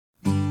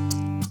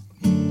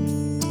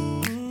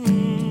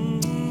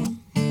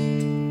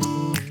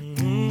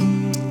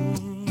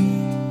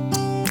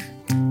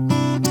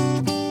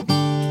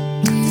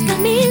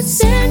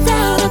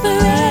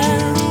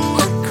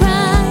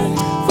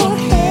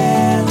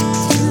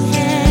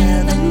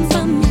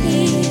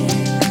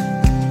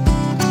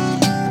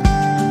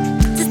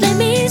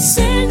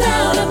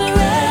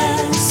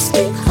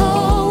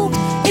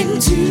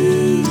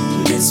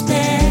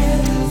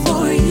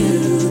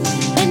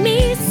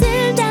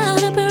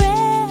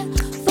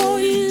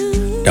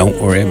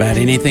Don't worry about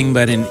anything,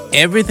 but in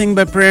everything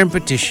but prayer and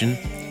petition,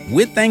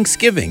 with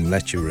thanksgiving,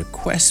 let your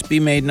requests be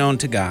made known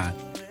to God.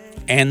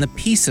 And the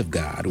peace of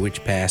God,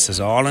 which passes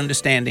all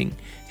understanding,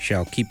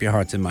 shall keep your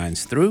hearts and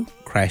minds through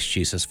Christ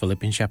Jesus.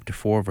 Philippians chapter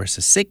 4,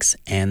 verses 6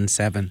 and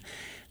 7.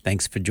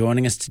 Thanks for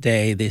joining us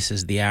today. This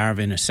is the Hour of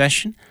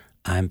Intercession.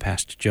 I'm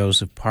Pastor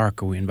Joseph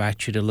Parker. We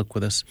invite you to look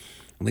with us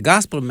in the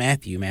Gospel of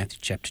Matthew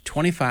chapter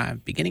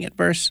 25, beginning at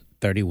verse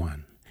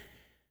 31.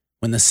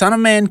 When the Son of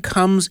Man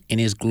comes in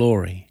his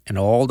glory, and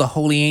all the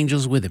holy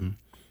angels with him,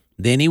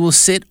 then he will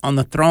sit on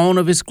the throne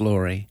of his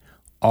glory.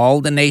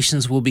 All the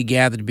nations will be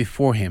gathered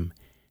before him,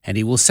 and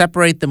he will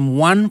separate them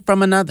one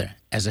from another,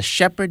 as a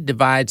shepherd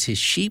divides his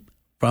sheep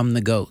from the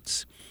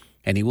goats.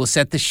 And he will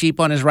set the sheep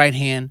on his right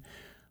hand,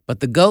 but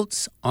the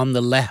goats on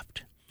the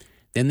left.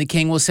 Then the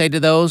king will say to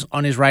those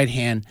on his right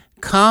hand,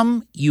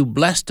 "Come, you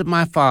blessed of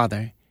my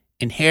Father,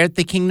 inherit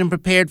the kingdom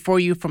prepared for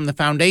you from the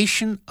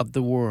foundation of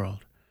the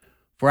world.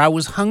 For I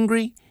was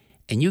hungry,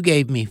 and you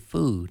gave me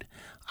food.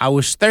 I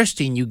was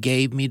thirsty, and you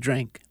gave me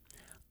drink.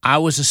 I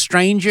was a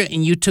stranger,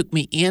 and you took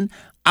me in.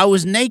 I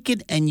was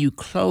naked, and you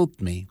clothed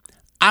me.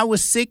 I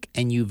was sick,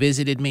 and you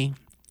visited me.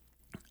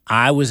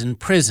 I was in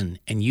prison,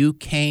 and you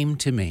came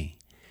to me."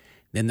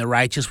 Then the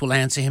righteous will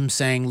answer him,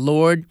 saying,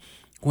 "Lord,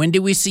 when did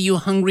we see you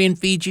hungry and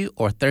feed you,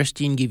 or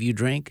thirsty and give you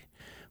drink?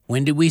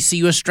 When did we see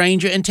you a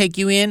stranger and take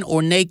you in,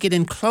 or naked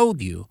and clothe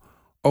you?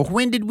 Or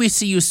when did we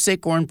see you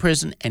sick or in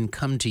prison and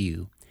come to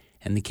you?"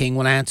 And the king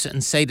will answer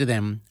and say to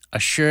them,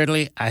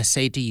 "Assuredly, I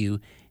say to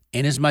you,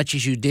 inasmuch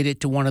as you did it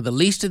to one of the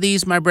least of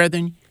these, my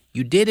brethren,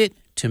 you did it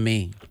to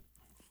me."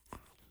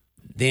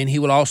 Then he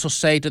will also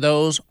say to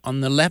those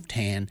on the left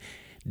hand,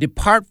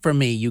 "Depart from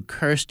me, you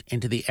cursed,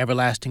 into the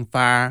everlasting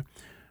fire,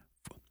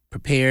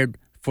 prepared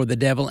for the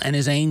devil and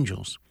his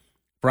angels.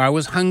 For I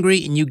was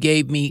hungry, and you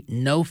gave me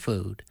no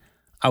food.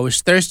 I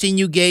was thirsty, and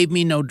you gave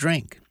me no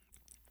drink.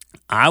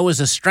 I was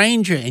a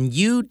stranger, and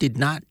you did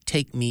not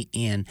take me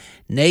in,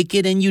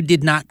 naked, and you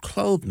did not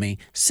clothe me,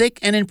 sick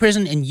and in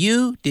prison, and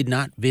you did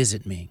not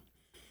visit me."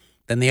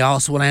 Then they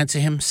also will answer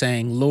him,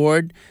 saying,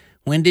 "Lord,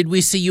 when did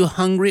we see you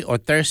hungry or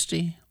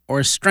thirsty,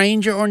 or a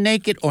stranger or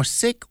naked or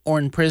sick or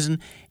in prison,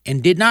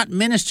 and did not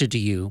minister to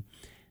you?"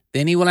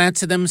 Then he will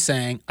answer them,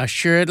 saying,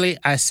 "Assuredly,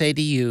 I say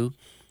to you,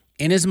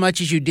 inasmuch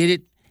as you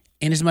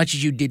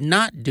did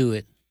not do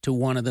it to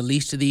one of the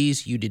least of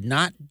these, you did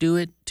not do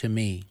it to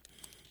me."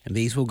 And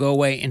these will go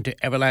away into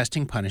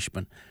everlasting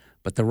punishment,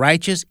 but the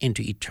righteous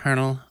into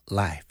eternal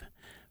life.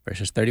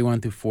 Verses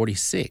 31 through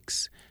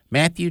 46,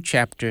 Matthew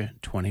chapter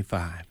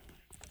 25.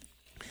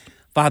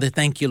 Father,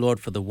 thank you, Lord,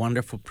 for the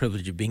wonderful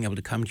privilege of being able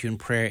to come to you in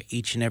prayer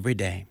each and every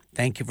day.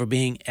 Thank you for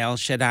being El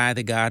Shaddai,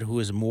 the God who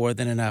is more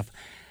than enough,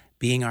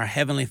 being our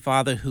Heavenly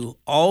Father who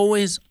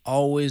always,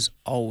 always,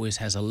 always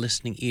has a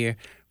listening ear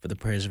for the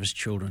prayers of his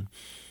children.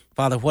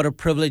 Father, what a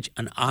privilege,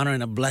 an honor,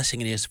 and a blessing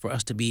it is for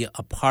us to be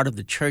a part of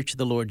the church of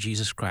the Lord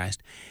Jesus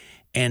Christ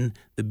and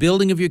the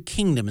building of your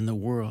kingdom in the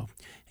world.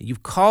 And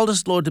you've called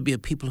us, Lord, to be a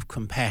people of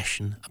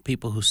compassion, a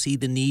people who see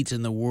the needs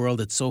in the world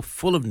that's so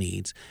full of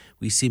needs.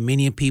 We see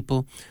many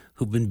people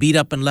who've been beat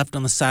up and left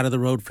on the side of the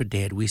road for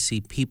dead. We see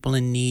people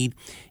in need,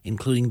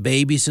 including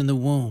babies in the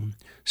womb.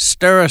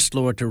 Stir us,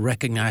 Lord, to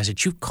recognize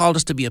that you've called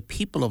us to be a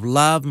people of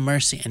love,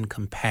 mercy, and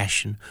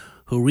compassion,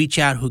 who reach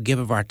out, who give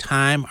of our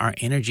time, our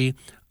energy,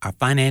 our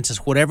finances,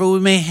 whatever we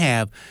may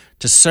have,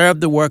 to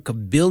serve the work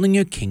of building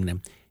your kingdom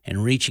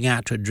and reaching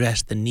out to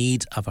address the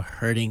needs of a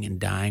hurting and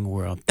dying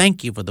world.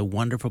 Thank you for the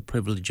wonderful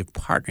privilege of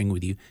partnering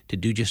with you to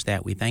do just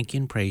that. We thank you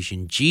and praise you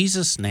in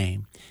Jesus'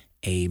 name.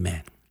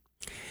 Amen.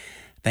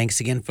 Thanks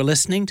again for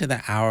listening to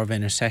the Hour of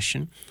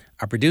Intercession.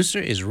 Our producer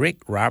is Rick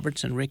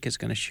Roberts, and Rick is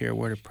going to share a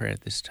word of prayer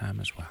at this time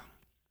as well.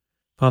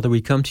 Father,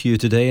 we come to you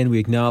today and we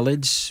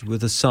acknowledge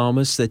with the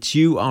psalmist that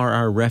you are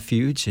our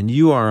refuge and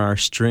you are our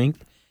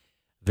strength,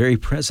 very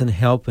present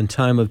help in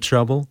time of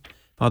trouble.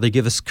 Father,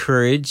 give us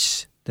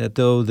courage that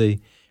though the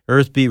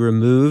earth be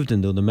removed,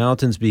 and though the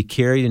mountains be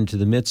carried into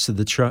the midst of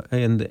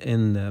in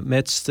the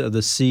midst of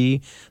the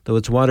sea, though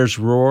its waters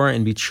roar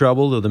and be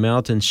troubled, though the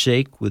mountains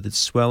shake with its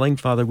swelling,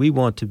 Father, we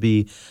want to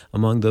be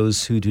among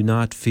those who do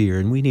not fear,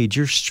 and we need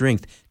your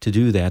strength to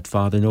do that,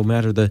 Father, no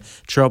matter the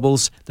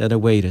troubles that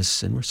await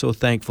us. And we're so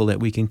thankful that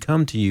we can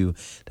come to you,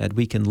 that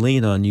we can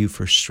lean on you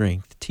for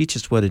strength. Teach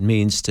us what it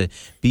means to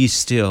be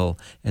still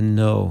and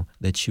know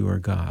that you are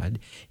God.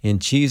 In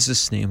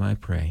Jesus' name I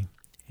pray.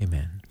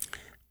 Amen.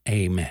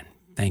 Amen.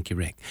 Thank you,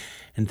 Rick.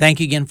 And thank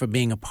you again for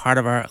being a part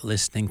of our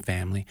listening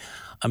family.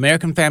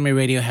 American Family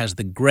Radio has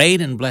the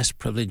great and blessed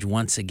privilege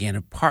once again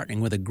of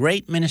partnering with a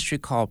great ministry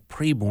called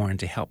Preborn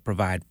to help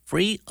provide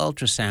free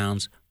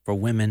ultrasounds for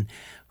women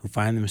who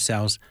find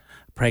themselves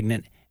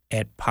pregnant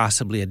at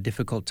possibly a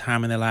difficult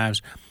time in their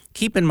lives.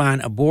 Keep in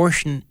mind,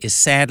 abortion is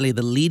sadly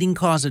the leading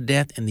cause of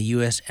death in the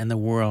U.S. and the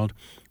world,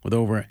 with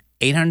over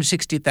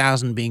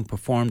 860,000 being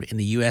performed in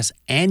the U.S.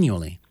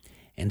 annually.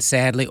 And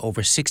sadly,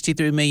 over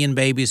 63 million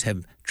babies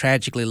have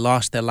tragically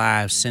lost their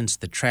lives since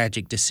the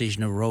tragic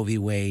decision of Roe v.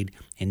 Wade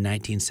in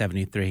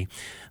 1973.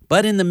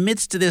 But in the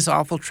midst of this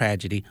awful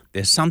tragedy,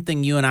 there's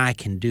something you and I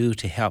can do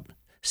to help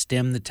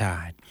stem the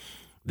tide.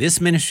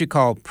 This ministry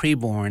called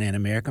Preborn and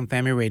American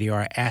Family Radio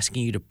are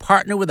asking you to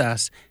partner with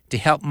us to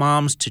help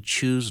moms to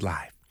choose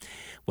life.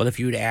 Well, if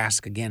you would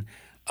ask again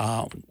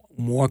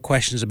more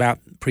questions about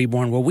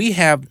Preborn, well,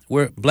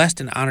 we're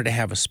blessed and honored to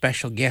have a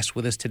special guest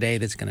with us today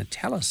that's going to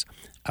tell us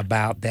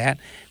about that.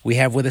 We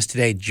have with us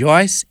today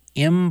Joyce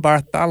M.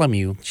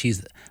 Bartholomew.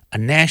 She's a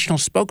national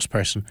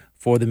spokesperson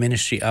for the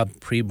ministry of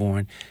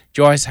Preborn.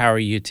 Joyce, how are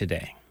you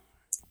today?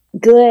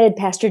 Good,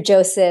 Pastor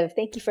Joseph.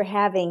 Thank you for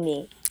having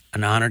me.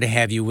 An honor to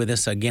have you with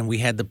us. Again, we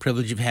had the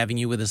privilege of having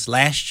you with us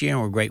last year,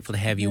 and we're grateful to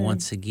have you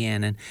once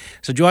again. And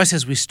so, Joyce,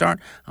 as we start,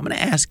 I'm going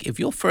to ask if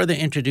you'll further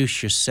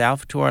introduce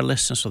yourself to our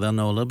listeners so they'll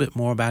know a little bit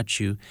more about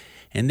you.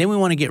 And then we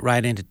want to get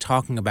right into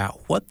talking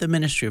about what the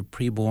ministry of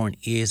Preborn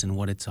is and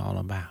what it's all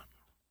about.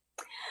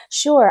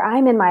 Sure.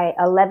 I'm in my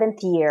 11th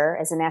year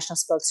as a national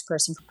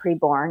spokesperson for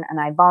Preborn, and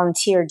I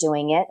volunteer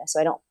doing it.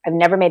 So I've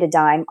never made a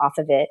dime off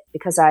of it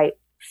because I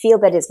feel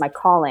that it's my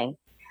calling.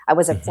 I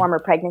was a former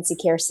pregnancy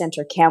care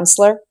center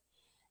counselor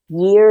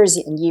years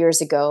and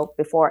years ago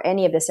before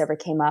any of this ever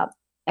came up,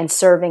 and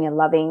serving and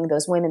loving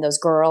those women, those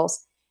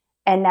girls.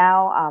 And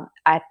now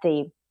at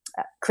the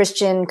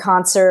Christian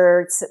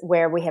concerts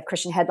where we have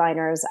Christian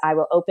headliners, I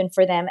will open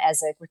for them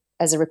as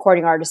a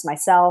recording artist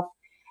myself,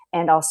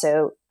 and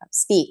also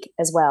speak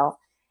as well.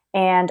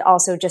 And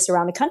also just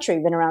around the country,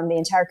 been around the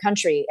entire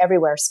country,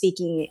 everywhere,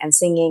 speaking and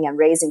singing and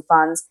raising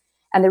funds.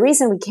 And the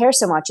reason we care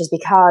so much is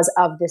because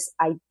of this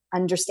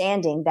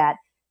understanding that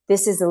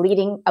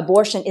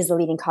abortion is the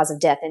leading cause of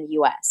death in the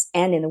U.S.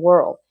 and in the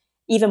world,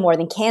 even more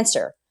than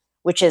cancer,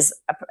 which is,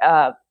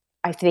 I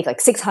think,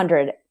 like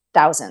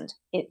 600,000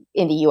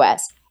 in the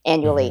U.S.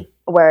 annually,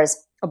 whereas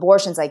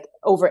abortion's like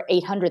over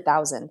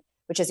 800,000,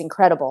 which is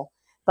incredible.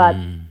 But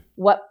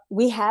what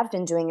we have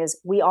been doing is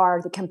we are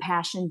the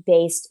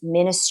compassion-based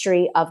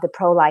ministry of the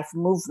pro-life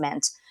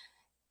movement,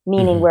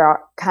 meaning we're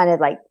kind of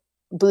like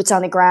boots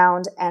on the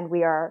ground, and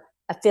we are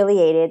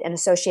affiliated and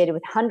associated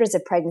with hundreds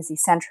of pregnancy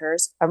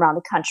centers around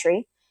the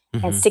country,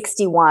 and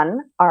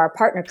 61 are our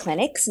partner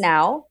clinics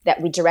now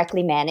that we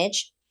directly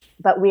manage.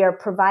 But we are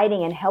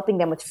providing and helping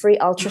them with free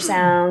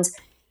ultrasounds,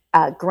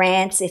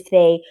 grants if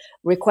they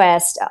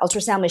request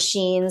ultrasound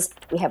machines.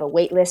 We have a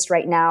wait list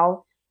right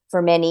now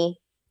for many.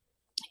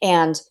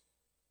 And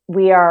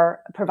we are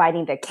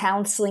providing the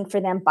counseling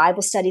for them,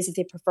 Bible studies if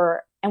they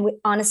prefer. And we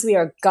honestly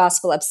are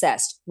gospel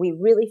obsessed. We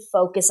really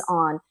focus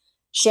on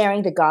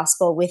sharing the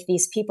gospel with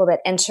these people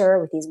that enter,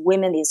 with these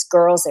women, these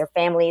girls, their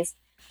families,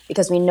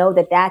 because we know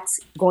that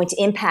that's going to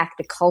impact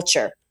the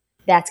culture.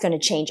 That's going to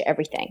change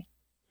everything.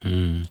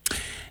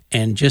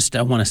 And just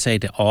I want to say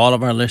to all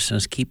of our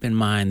listeners, keep in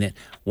mind that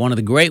one of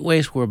the great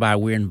ways whereby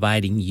we're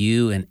inviting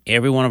you and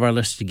every one of our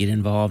listeners to get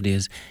involved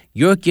is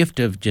your gift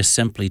of just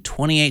simply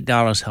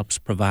 $28 helps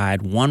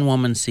provide one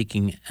woman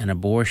seeking an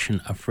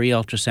abortion a free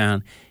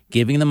ultrasound,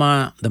 giving the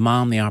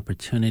mom the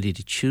opportunity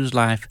to choose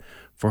life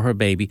for her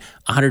baby.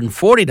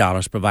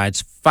 $140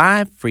 provides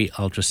 5 free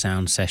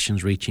ultrasound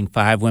sessions reaching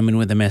 5 women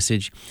with a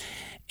message.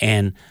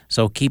 And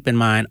so keep in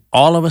mind,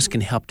 all of us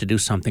can help to do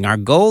something. Our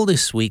goal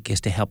this week is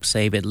to help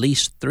save at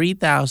least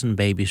 3,000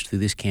 babies through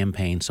this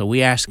campaign. So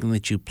we ask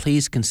that you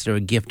please consider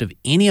a gift of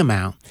any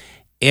amount.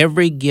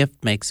 Every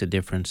gift makes a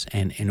difference.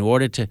 And in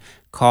order to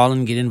call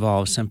and get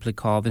involved, simply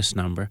call this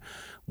number,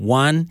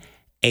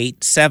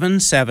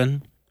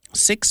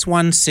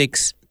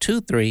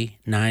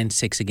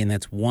 1-877-616-2396. Again,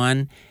 that's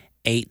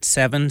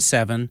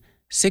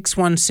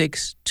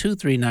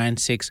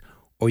 1-877-616-2396.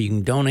 Or you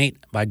can donate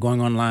by going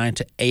online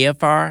to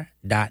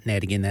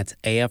afr.net. Again, that's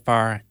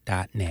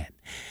afr.net.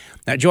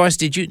 Now, Joyce,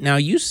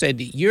 you said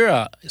you're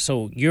a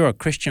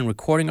Christian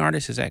recording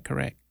artist, is that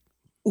correct?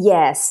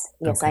 Yes,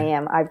 Okay. I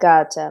am. I've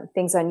got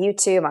things on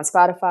YouTube, on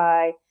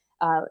Spotify.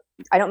 I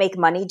don't make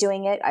money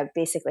doing it. I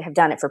basically have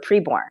done it for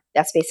Preborn.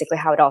 That's basically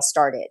how it all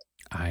started.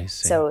 I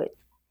see. So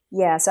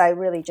I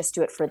really just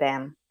do it for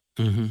them.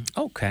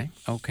 Okay.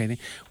 Then.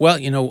 Well,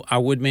 I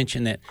would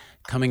mention that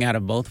coming out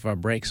of both of our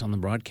breaks on the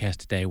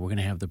broadcast today, we're going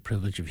to have the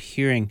privilege of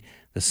hearing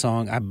the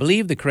song. I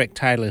believe the correct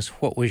title is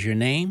 "What Was Your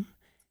Name?"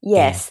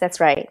 Yes,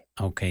 that's right.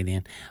 Okay,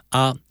 then.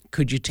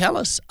 Could you tell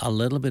us a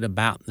little bit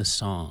about the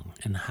song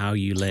and how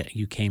you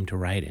came to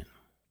write it?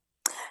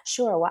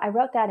 Sure. Well, I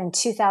wrote that in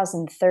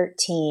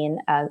 2013,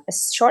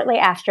 shortly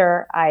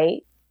after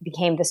I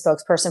became the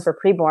spokesperson for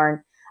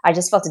Preborn. I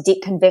just felt a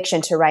deep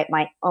conviction to write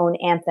my own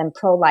anthem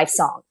pro-life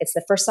song. It's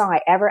the first song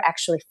I ever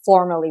actually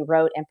formally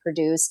wrote and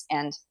produced,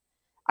 and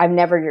I've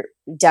never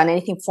done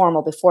anything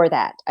formal before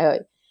that.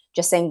 I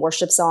just sang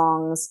worship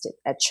songs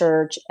at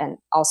church, and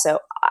also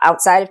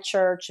outside of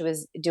church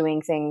was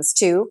doing things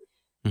too.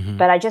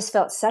 But I just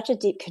felt such a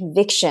deep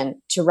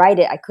conviction to write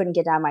it. I couldn't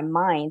get it out of my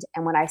mind.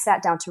 And when I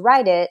sat down to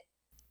write it,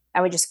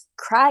 I would just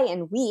cry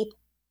and weep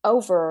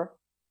over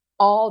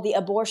all the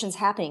abortions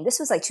happening. This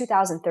was like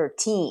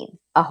 2013,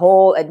 a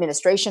whole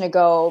administration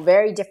ago,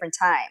 very different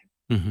time.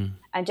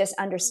 And just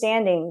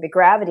understanding the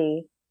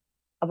gravity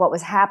of what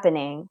was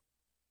happening,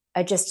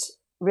 it just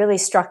really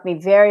struck me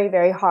very,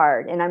 very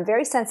hard. And I'm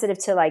very sensitive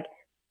to,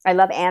 I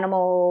love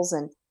animals,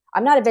 and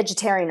I'm not a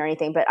vegetarian or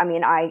anything, but I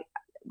mean,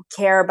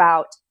 care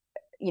about,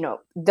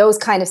 those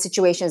kind of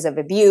situations of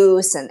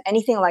abuse and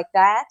anything like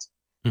that.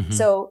 Mm-hmm.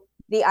 So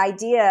the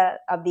idea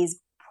of these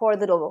poor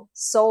little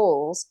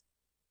souls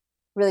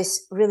really,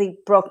 really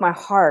broke my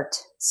heart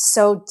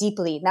so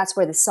deeply. And that's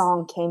where the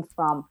song came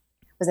from,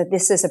 was that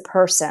this is a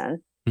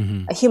person,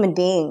 Mm-hmm. a human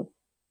being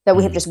that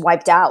we have just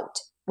wiped out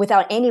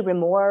without any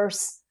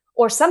remorse.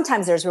 Or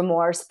sometimes there's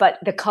remorse, but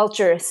the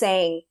culture is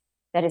saying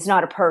that it's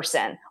not a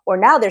person. Or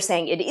now they're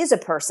saying it is a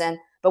person,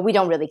 but we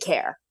don't really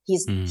care.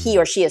 He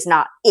or she is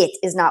not, it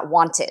is not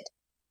wanted.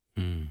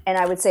 Mm. And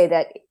I would say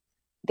that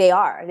they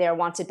are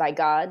wanted by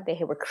God.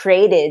 They were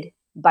created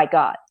by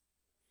God,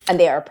 and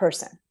they are a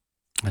person.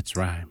 That's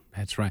right.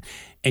 That's right.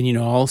 And,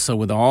 also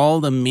with all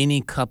the many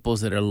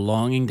couples that are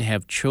longing to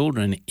have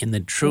children, in the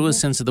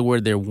truest sense of the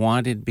word, they're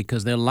wanted,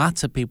 because there are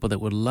lots of people that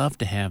would love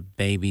to have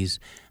babies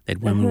that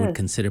women would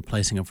consider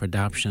placing up for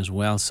adoption as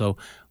well. So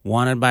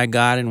wanted by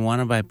God and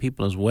wanted by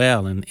people as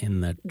well,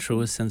 in the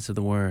truest sense of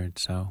the word.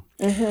 So,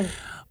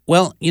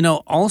 well,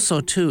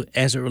 also, too,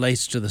 as it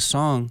relates to the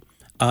song,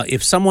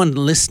 if someone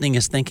listening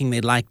is thinking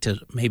they'd like to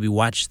maybe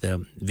watch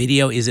the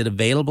video, is it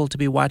available to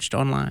be watched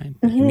online,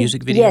 the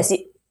music video?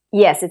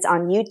 Yes, it's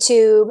on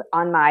YouTube,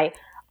 on my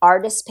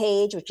artist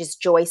page, which is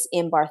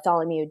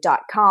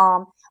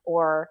joyceinbartholomew.com,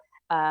 or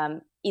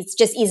it's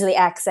just easily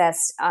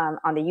accessed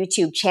on the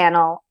YouTube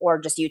channel, or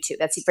just YouTube.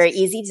 That's very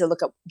easy to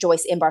look up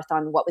Joyce in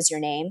Bartholomew, What Was Your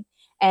Name?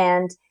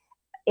 And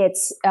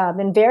it's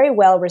been very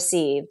well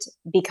received,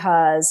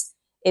 because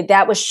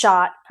that was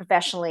shot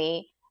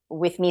professionally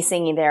with me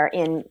singing there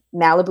in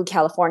Malibu,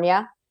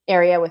 California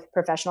area, with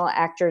professional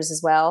actors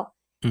as well.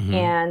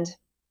 And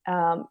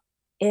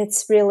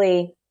it's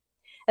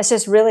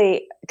just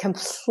really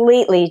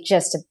completely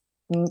just a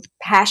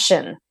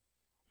passion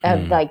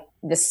of like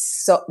the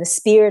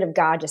Spirit of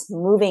God just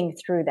moving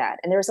through that.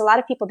 And there was a lot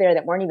of people there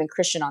that weren't even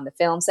Christian on the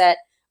film set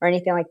or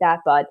anything like that,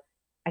 but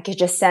I could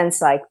just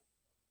sense, like,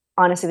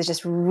 honestly, it's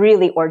just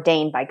really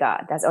ordained by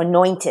God. That's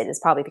anointed is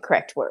probably the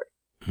correct word.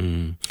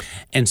 And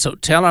so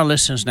tell our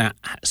listeners now,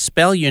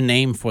 spell your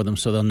name for them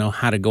so they'll know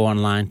how to go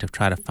online to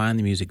try to find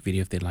the music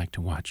video if they'd like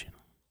to watch it.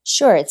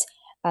 Sure. It's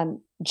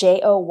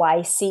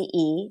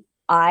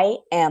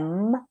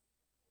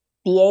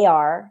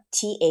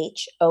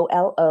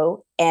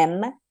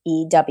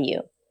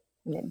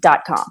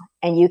JoyceImbartholomew.com.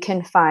 And you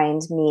can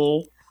find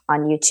me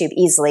on YouTube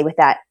easily with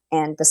that.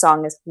 And the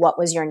song is What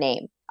Was Your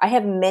Name? I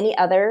have many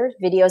other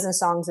videos and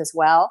songs as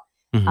well.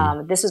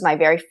 This was my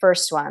very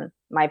first one,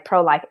 my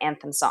pro-life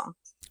anthem song.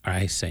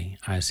 I see.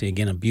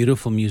 Again, a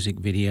beautiful music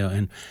video.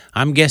 And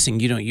I'm guessing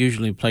you don't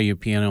usually play your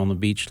piano on the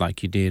beach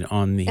like you did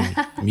on the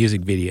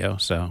music video.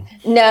 So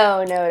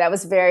No, that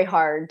was very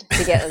hard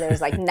to get. There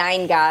was like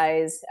 9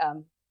 guys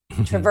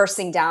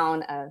traversing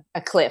down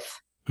a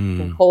cliff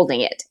and holding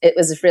it. It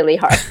was really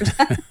hard.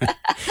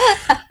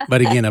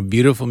 But again, a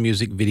beautiful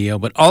music video.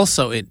 But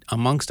also, it,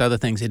 amongst other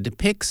things, it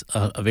depicts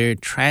a very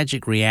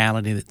tragic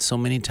reality that so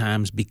many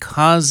times,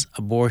 because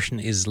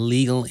abortion is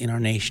legal in our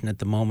nation at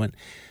the moment,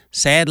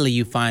 sadly,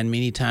 you find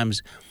many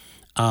times,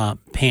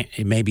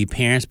 it may be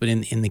parents, but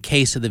in the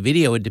case of the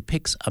video, it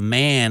depicts a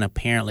man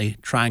apparently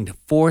trying to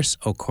force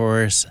or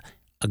coerce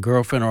a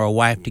girlfriend or a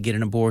wife to get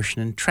an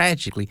abortion. And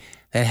tragically,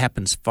 that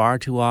happens far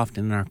too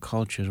often in our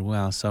culture as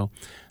well. So,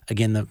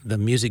 again, the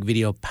music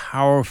video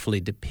powerfully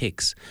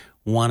depicts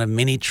one of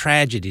many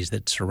tragedies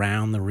that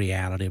surround the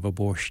reality of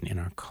abortion in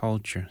our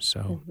culture.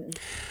 So,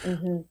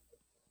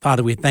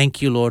 Father, we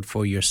thank you, Lord,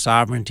 for your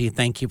sovereignty.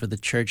 Thank you for the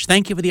church.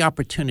 Thank you for the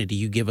opportunity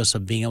you give us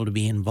of being able to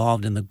be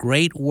involved in the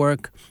great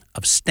work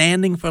of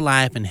standing for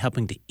life and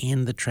helping to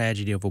end the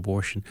tragedy of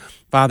abortion.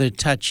 Father,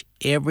 touch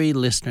every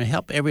listener.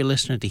 Help every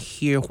listener to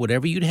hear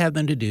whatever you'd have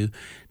them to do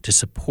to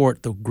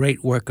support the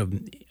great work of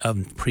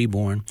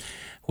preborn,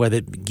 whether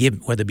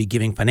it be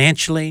giving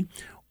financially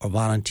or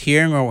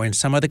volunteering or in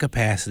some other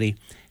capacity.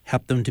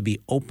 Help them to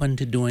be open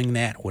to doing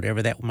that,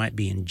 whatever that might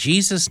be. In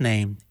Jesus'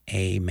 name,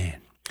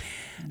 amen.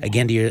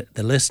 Again, to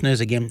the listeners,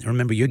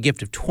 remember your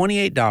gift of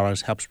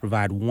 $28 helps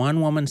provide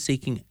one woman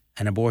seeking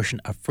an abortion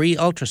a free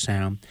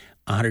ultrasound.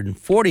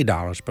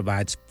 $140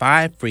 provides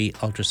 5 free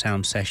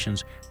ultrasound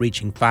sessions,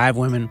 reaching 5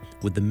 women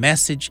with the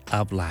message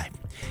of life.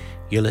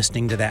 You're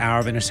listening to the Hour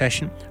of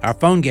Intercession. Our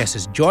phone guest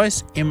is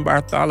Joyce in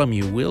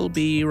Bartholomew. We'll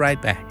be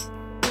right back.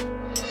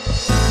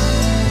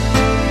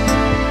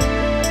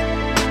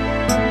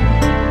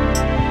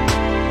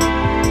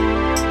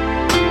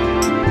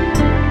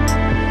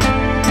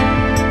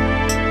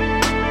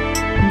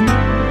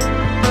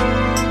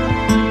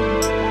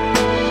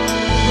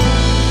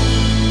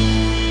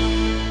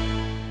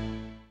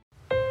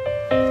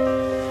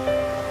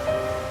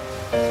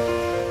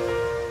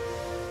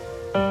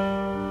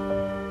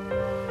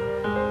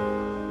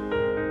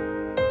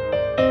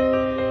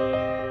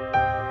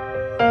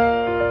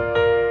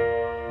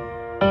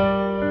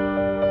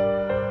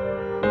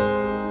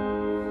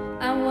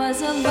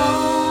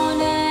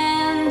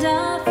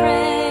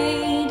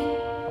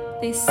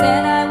 They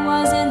said I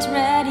wasn't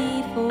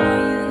ready for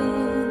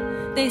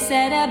you. They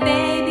said a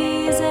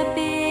baby's a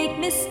big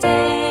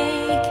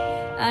mistake.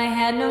 I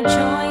had no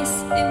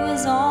choice, it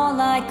was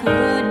all I I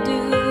could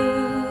do.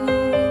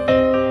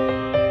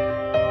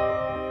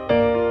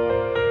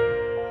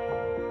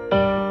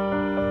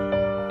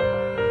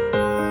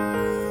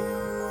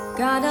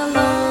 God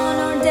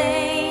alone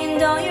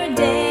ordained all your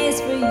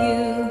days for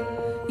you.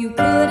 You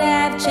could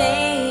have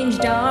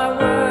changed our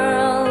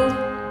world.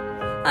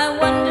 I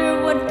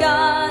wonder what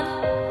God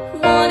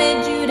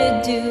wanted you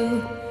to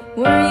do.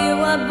 Were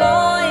you a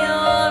boy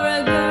or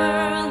a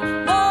girl?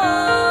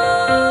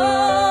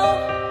 Whoa,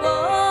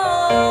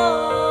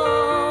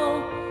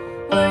 whoa.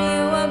 Were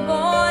you a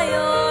boy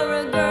or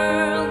a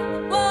girl?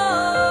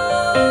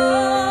 Whoa,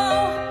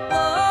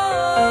 whoa.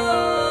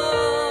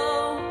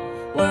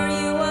 Were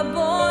you a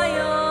boy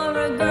or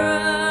a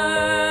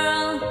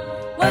girl?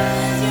 What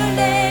was your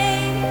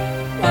name?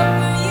 What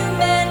were you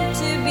meant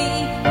to be?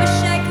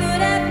 Wish I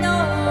could have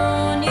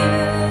known you.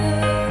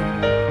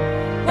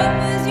 What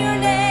was your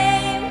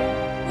name?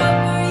 What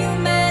were you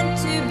meant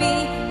to be?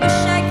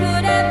 Wish I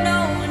could have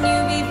known you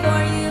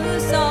before you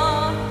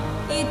saw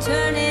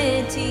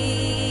eternity.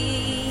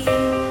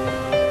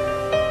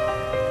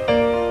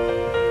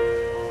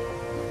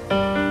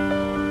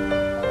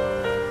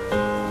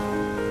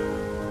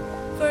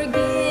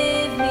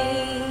 Forgive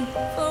me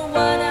for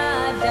what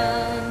I've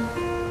done.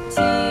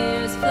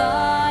 Tears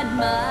flood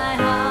my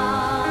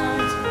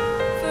heart.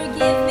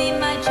 Forgive me,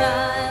 my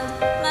child,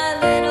 my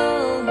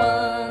little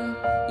one.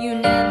 You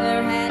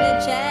never had a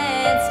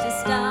chance to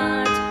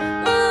start.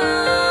 Whoa,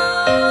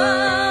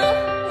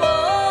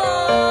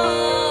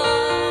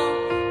 whoa.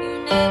 You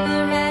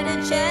never had a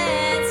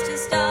chance to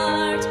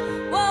start.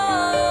 Whoa,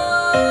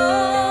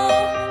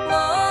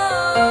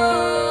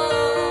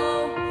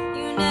 whoa.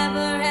 You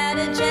never had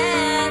a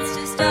chance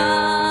to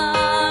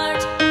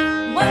start.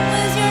 What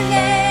was your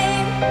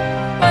name?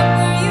 What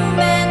were you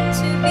meant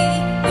to be?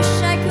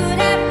 Wish I could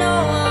have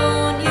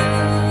known you.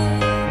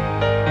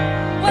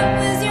 What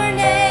was your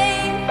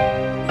name?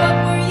 What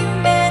were you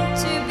meant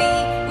to be?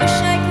 Wish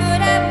I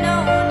could have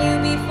known you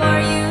before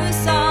you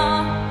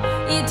saw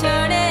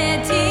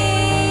eternity.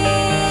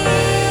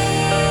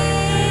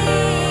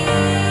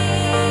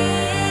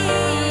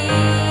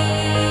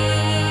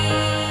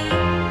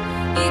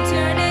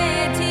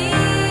 Eternity.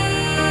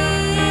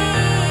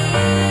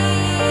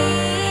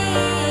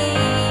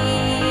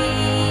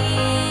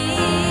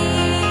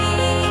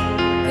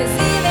 'Cause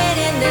even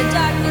in the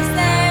darkness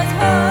there's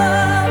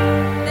hope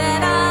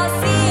that I'll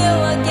see you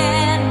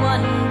again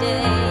one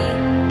day.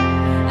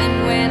 And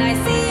when I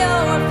see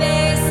your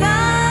face,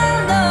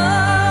 I'll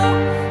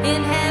know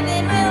in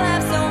heaven we'll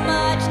have so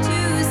much to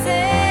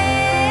say.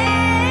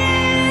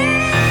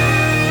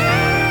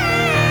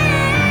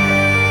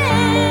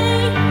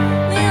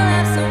 We'll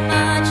have so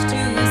much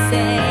to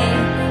say.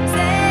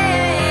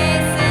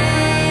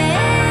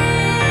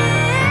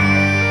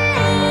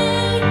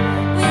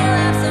 We'll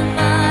have so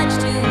much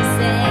to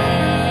say.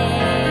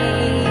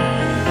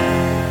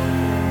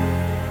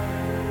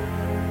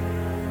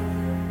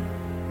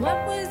 What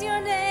was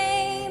your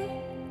name?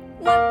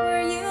 What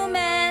were you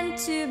meant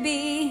to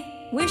be?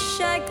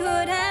 Wish I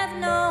could have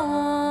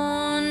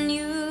known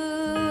you.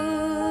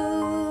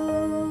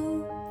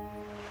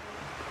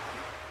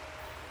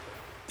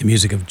 The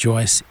music of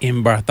Joyce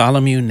M.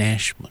 Bartholomew,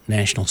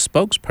 national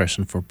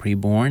spokesperson for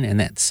Preborn, and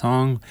that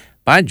song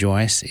by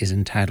Joyce is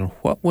entitled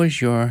 "What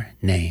Was Your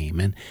Name?"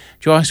 And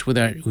Joyce,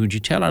 would you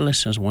tell our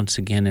listeners once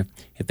again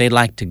if they'd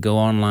like to go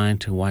online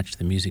to watch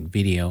the music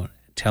video,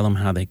 tell them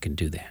how they could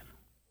do that?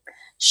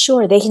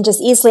 Sure, they can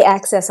just easily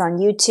access on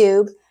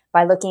YouTube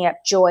by looking up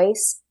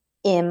Joyce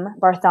M.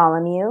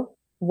 Bartholomew.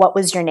 What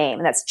was your name?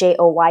 And that's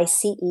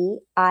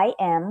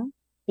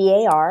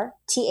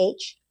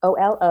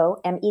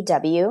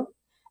JoyceImBartholomew.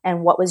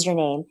 And what was your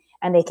name?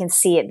 And they can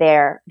see it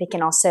there. They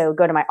can also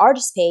go to my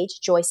artist page,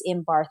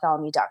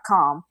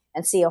 joyceimbartholomew.com,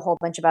 and see a whole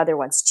bunch of other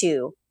ones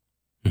too.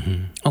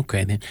 Mm-hmm.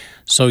 Okay, then.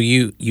 So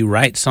you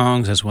write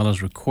songs as well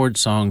as record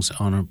songs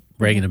on a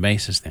regular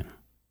basis then?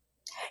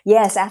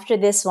 Yes, after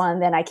this one,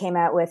 then I came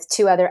out with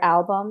 2 other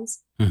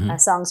albums,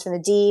 Songs from the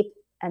Deep,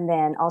 and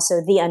then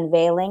also The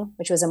Unveiling,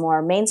 which was a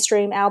more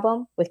mainstream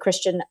album with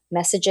Christian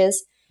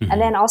messages, and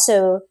then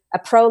also a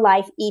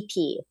pro-life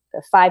EP,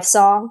 the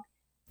 5-song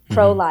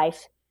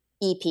pro-life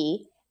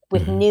EP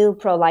with new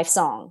pro-life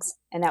songs.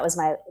 And that was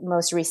my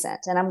most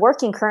recent. And I'm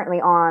working currently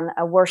on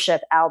a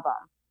worship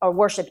album, or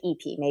worship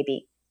EP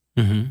maybe.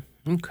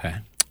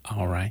 Okay.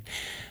 All right.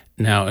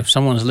 Now, if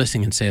someone's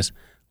listening and says,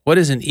 what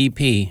is an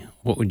EP?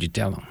 What would you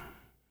tell them?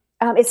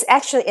 It's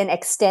actually an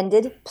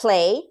extended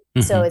play.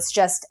 So it's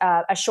just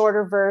a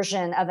shorter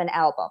version of an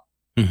album.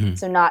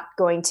 So not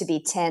going to be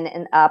 10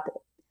 and up,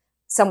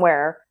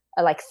 somewhere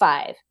like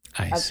 5.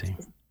 I see.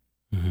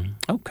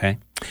 Okay.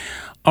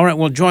 All right.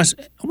 Well, Joyce,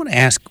 I want to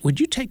ask, would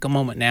you take a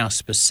moment now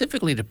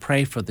specifically to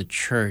pray for the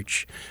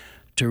church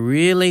to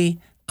really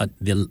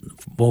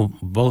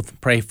both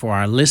pray for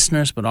our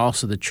listeners, but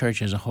also the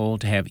church as a whole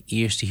to have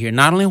ears to hear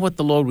not only what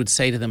the Lord would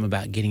say to them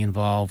about getting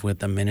involved with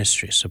the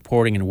ministry,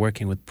 supporting and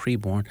working with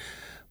Preborn,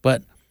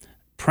 but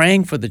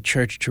praying for the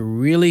church to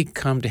really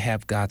come to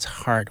have God's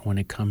heart when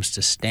it comes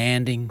to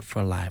standing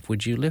for life.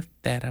 Would you lift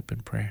that up in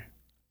prayer?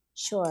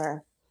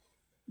 Sure.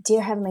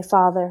 Dear Heavenly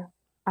Father,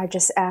 I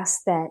just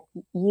ask that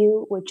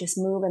you would just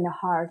move in the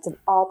hearts of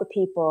all the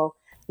people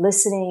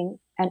listening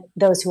and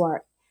those who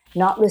are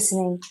not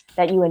listening,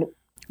 that you would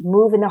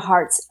move in the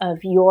hearts of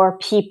your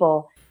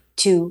people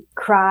to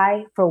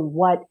cry for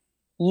what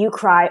you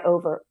cry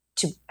over,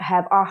 to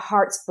have our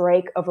hearts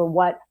break over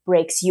what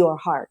breaks your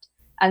heart.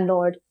 And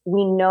Lord,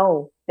 we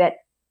know that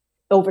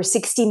over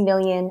 60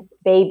 million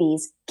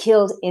babies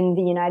killed in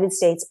the United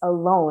States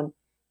alone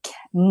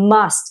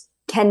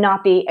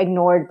cannot be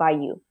ignored by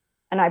you.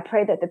 And I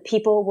pray that the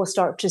people will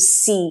start to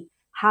see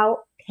how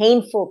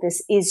painful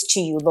this is to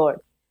you, Lord,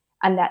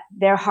 and that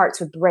their hearts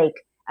would break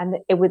and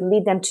that it would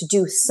lead them to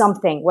do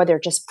something, whether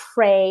just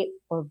pray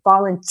or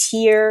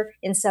volunteer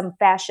in some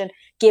fashion,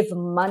 give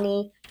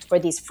money for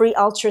these free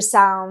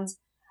ultrasounds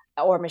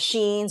or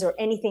machines or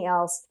anything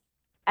else,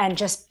 and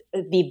just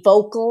be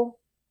vocal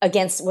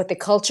against what the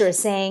culture is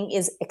saying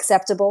is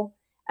acceptable,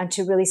 and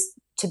to really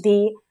to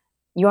be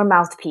your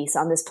mouthpiece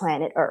on this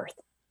planet Earth.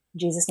 In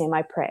Jesus' name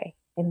I pray.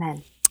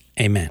 Amen.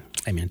 Amen.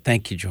 Amen.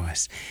 Thank you,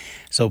 Joyce.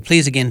 So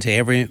please, again, to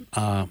every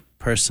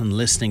person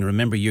listening,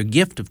 remember your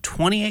gift of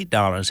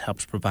 $28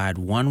 helps provide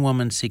one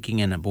woman seeking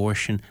an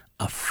abortion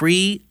a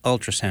free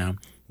ultrasound,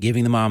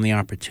 giving the mom the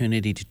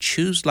opportunity to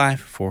choose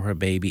life for her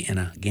baby. And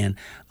again,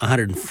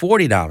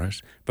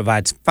 $140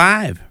 provides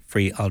 5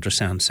 free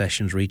ultrasound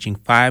sessions, reaching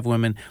 5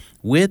 women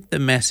with the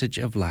message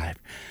of life.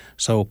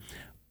 So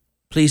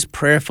please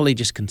prayerfully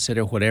just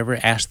consider whatever,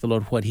 ask the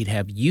Lord what he'd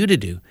have you to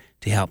do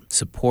to help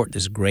support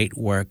this great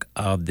work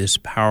of this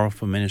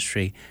powerful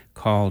ministry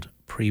called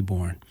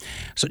Preborn.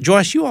 So,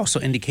 Joyce, you also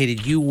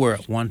indicated you were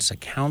once a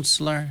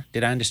counselor.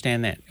 Did I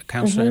understand that? A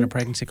counselor in a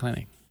pregnancy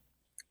clinic?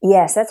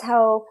 Yes, that's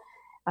how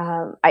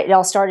it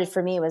all started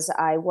for me.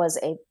 I was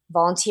a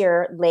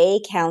volunteer lay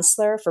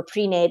counselor for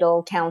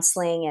prenatal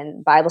counseling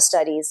and Bible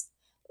studies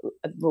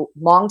a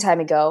long time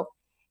ago.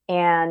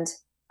 And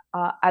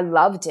I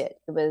loved it.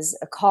 It was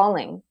a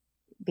calling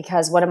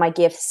because one of my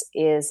gifts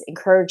is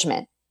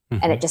encouragement,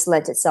 and it just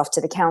lent itself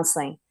to the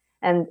counseling.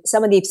 And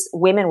some of these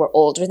women were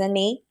older than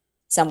me.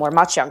 Some were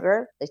much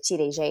younger, the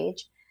teenage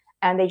age.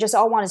 And they just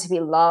all wanted to be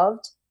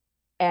loved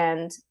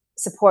and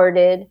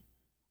supported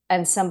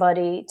and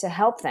somebody to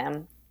help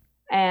them.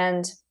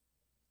 And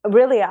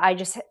really, I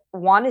just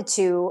wanted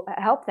to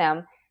help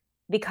them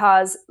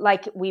because,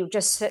 like we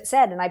just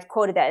said, and I've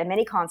quoted that in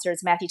many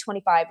concerts, Matthew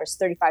 25, verse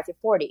 35 to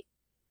 40,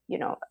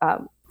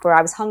 for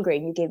I was hungry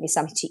and you gave me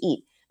something to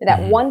eat. But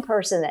that one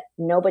person that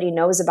nobody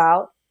knows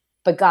about,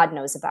 but God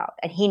knows about.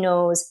 And he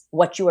knows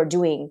what you are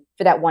doing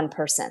for that one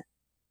person,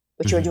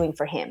 what you are doing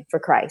for him, for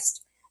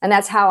Christ. And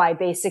that's how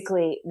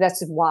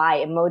that's why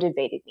it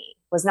motivated me,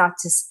 was not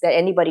that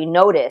anybody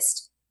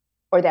noticed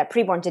or that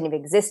preborn didn't even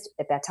exist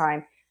at that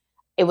time.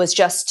 It was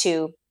just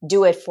to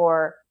do it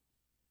for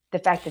the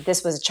fact that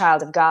this was a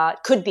child of God,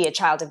 could be a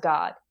child of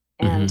God.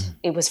 And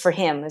it was for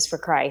him, it was for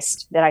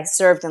Christ, that I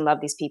served and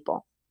loved these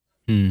people.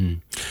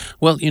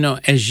 Well,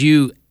 as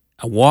you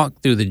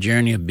walk through the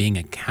journey of being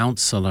a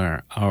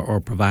counselor or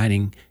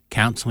providing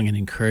counseling and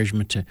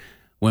encouragement to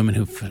women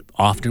who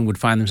often would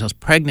find themselves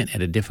pregnant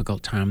at a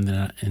difficult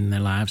time in their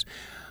lives,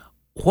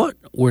 what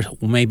were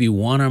maybe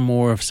one or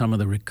more of some of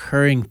the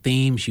recurring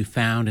themes you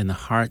found in the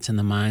hearts and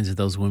the minds of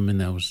those women,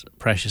 those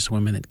precious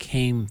women that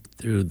came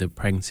through the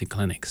pregnancy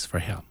clinics for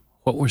help?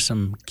 What were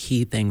some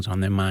key things on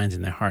their minds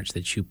and their hearts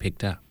that you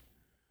picked up?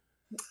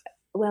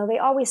 Well, they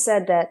always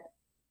said that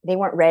they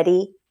weren't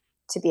ready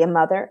to be a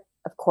mother.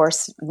 Of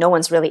course, no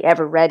one's really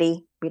ever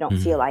ready. We don't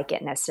feel like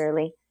it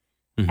necessarily.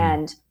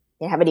 And they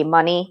didn't have any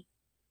money,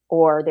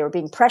 or they were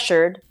being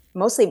pressured,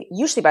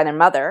 usually by their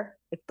mother.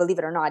 Believe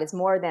it or not, it's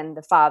more than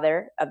the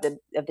father of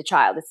the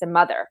child. It's the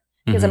mother,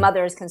 because the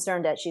mother is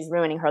concerned that she's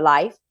ruining her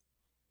life,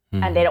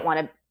 and they don't want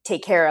to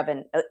take care of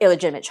an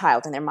illegitimate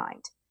child in their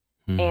mind.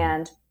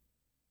 And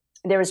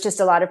there was just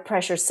a lot of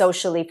pressure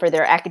socially for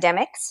their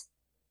academics.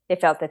 They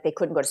felt that they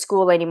couldn't go to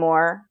school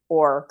anymore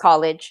or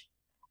college,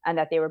 and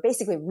that they were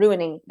basically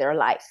ruining their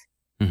life.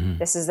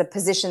 This is the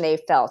position they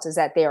felt, is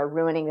that they are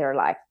ruining their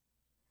life.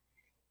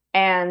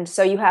 And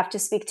so you have to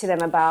speak to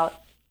them about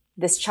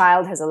this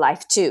child has a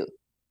life too.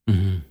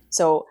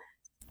 So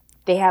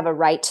they have a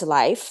right to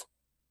life,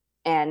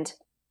 and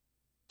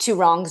 2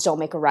 wrongs don't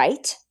make a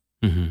right.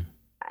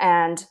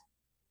 And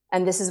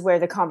this is where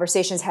the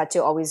conversations had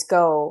to always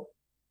go,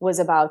 was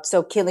about,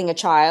 so killing a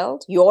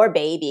child, your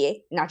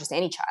baby, not just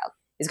any child,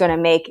 is going to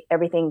make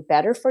everything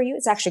better for you.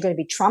 It's actually going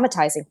to be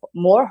traumatizing,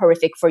 more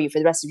horrific for you for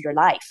the rest of your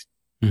life.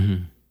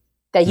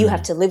 That you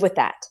have to live with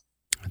that.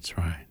 That's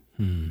right.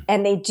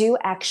 And they do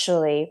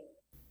actually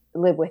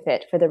live with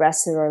it for the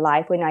rest of their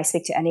life. When I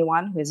speak to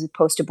anyone who is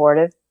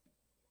post-abortive,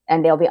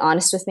 and they'll be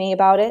honest with me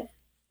about it,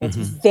 it's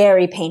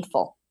very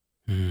painful.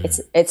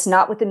 It's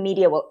not what the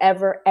media will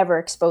ever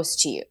expose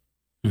to you.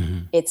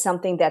 It's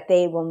something that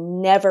they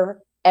will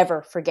never,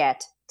 ever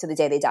forget to the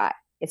day they die.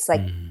 It's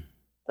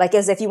like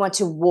as if you went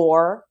to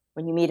war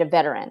when you meet a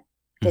veteran.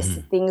 There's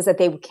things that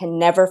they can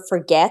never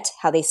forget,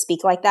 how they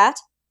speak like that.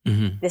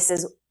 This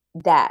is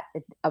that.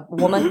 A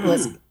woman who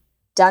has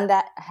done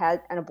that,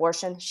 had an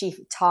abortion, she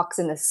talks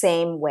in the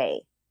same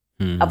way.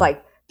 of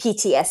like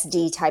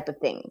PTSD type of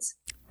things.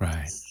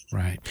 Right,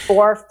 right.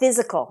 Or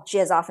physical. She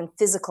has often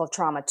physical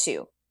trauma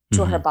too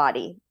to her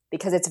body,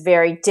 because it's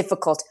very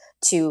difficult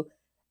to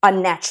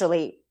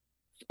unnaturally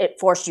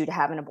force you to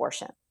have an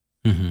abortion.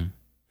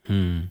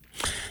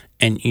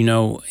 And,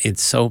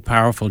 it's so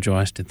powerful,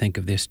 Joyce, to think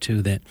of this,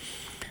 too, that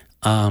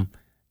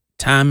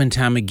time and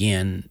time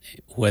again,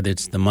 whether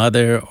it's the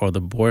mother or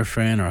the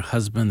boyfriend or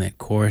husband that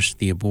coerced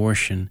the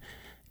abortion,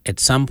 at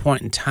some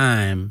point in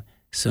time,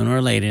 sooner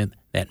or later,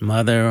 that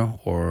mother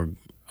or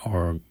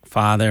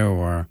father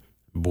or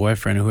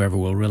boyfriend or whoever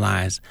will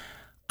realize,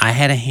 I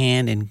had a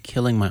hand in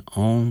killing my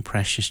own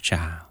precious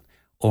child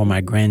or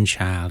my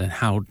grandchild, and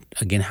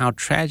how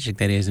tragic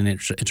that is. And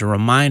it's a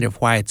reminder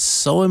of why it's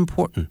so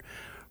important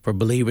for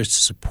believers to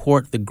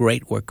support the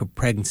great work of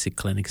pregnancy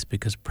clinics,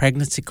 because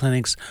pregnancy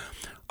clinics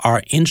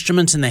are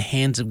instruments in the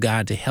hands of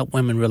God to help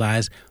women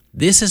realize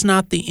this is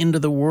not the end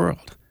of the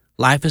world.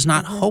 Life is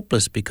not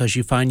hopeless because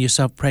you find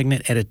yourself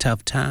pregnant at a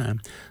tough time.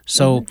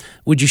 So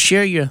would you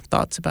share your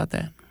thoughts about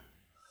that?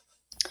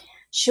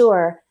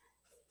 Sure.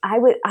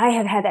 I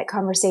have had that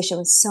conversation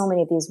with so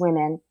many of these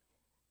women.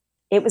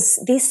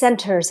 These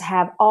centers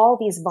have all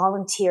these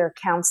volunteer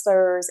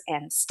counselors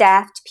and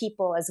staffed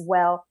people as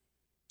well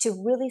to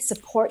really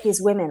support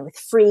these women with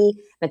free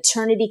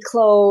maternity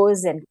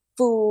clothes and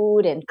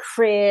food and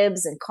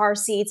cribs and car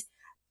seats,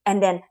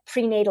 and then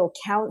prenatal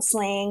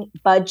counseling,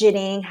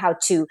 budgeting, how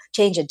to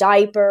change a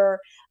diaper,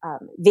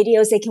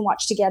 videos they can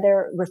watch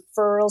together,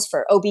 referrals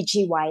for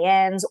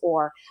OBGYNs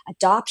or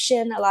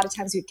adoption. A lot of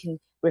times we can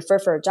refer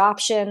for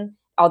adoption,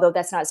 although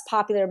that's not as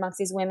popular amongst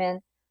these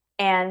women.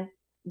 And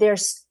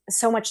there's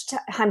so much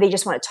time they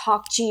just want to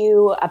talk to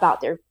you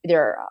about their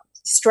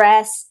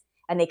stress,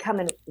 and they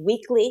come in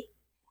weekly.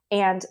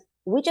 And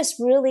we just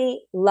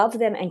really love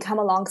them and come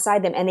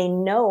alongside them, and they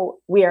know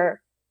we are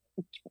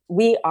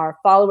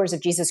followers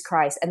of Jesus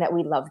Christ and that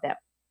we love them.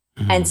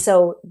 And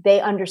so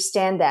they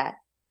understand that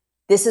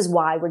this is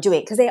why we're doing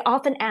it. Because they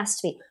often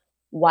ask me,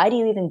 why do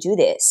you even do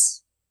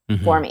this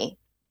for me?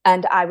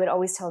 And I would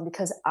always tell them,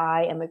 because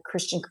I am a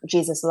Christian,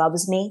 Jesus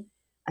loves me,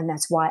 and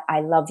that's why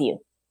I love you.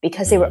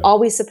 Because they were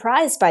always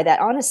surprised by that,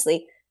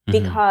 honestly,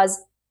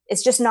 because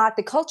it's just not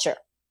the culture.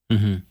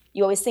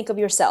 You always think of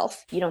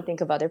yourself. You don't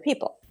think of other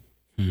people.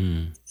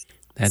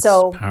 That's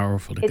so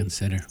powerful to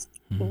consider.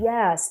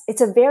 Yes,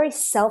 it's a very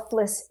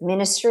selfless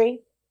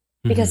ministry,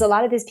 because a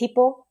lot of these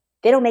people,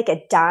 they don't make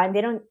a dime.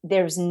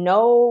 There's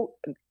no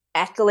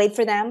accolade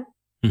for them.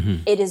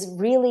 It is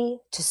really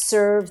to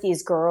serve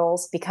these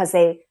girls because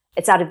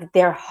it's out of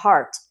their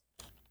heart.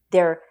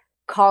 They're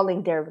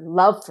calling their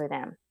love for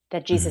them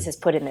that Jesus has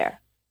put in there.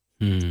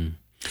 And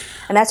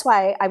that's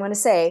why I want to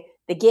say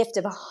the gift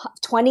of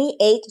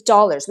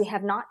 $28. We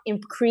have not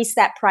increased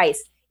that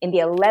price in the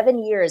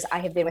 11 years I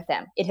have been with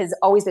them. It has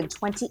always been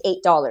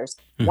 $28.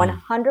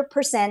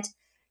 100%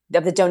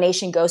 of the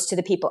donation goes to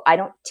the people. I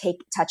don't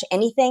touch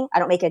anything. I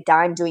don't make a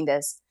dime doing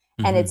this.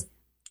 And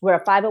we're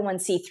a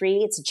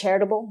 501c3. It's a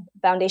charitable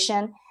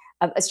foundation.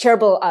 It's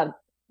charitable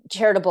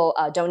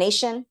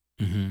donation.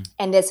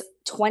 And this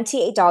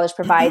 $28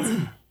 provides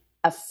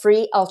a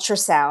free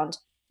ultrasound,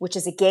 which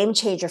is a game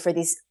changer for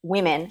these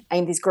women,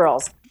 these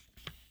girls,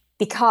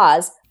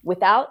 because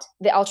without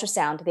the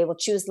ultrasound, they will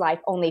choose life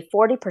only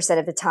 40%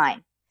 of the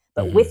time.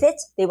 But with it,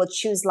 they will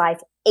choose life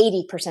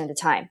 80% of the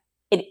time.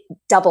 It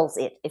doubles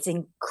it. It's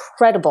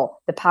incredible,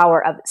 the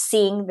power of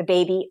seeing the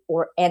baby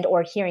or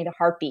hearing the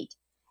heartbeat.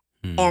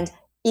 And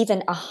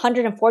even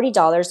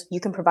 $140, you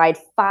can provide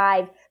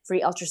 5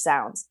 free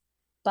ultrasounds.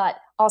 But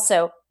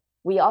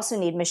we also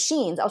need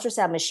machines,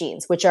 ultrasound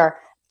machines, which are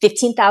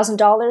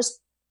 $15,000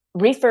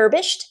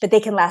 refurbished, but they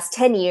can last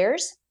 10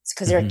 years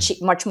because they're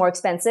much more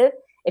expensive.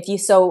 If you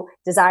so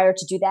desire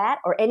to do that,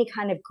 or any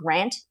kind of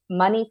grant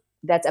money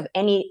that's of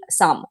any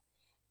sum,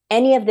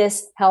 any of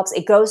this helps.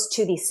 It goes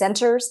to these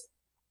centers,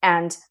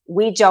 and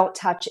we don't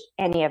touch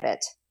any of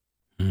it.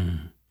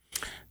 And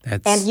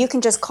you can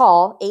just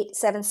call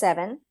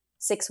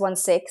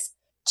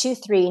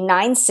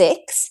 877-616-2396,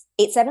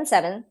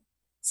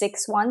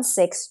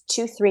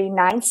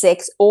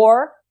 877-616-2396,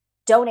 or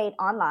donate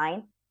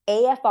online,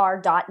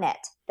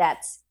 afr.net.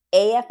 That's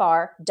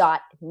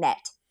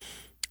afr.net.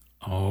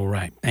 All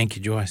right. Thank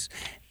you, Joyce.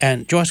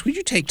 And Joyce, would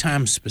you take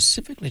time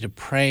specifically to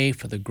pray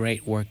for the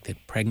great work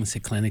that pregnancy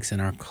clinics in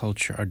our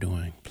culture are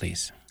doing,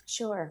 please?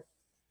 Sure.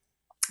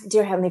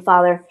 Dear Heavenly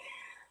Father,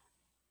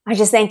 I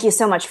just thank you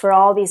so much for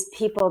all these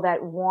people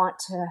that want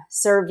to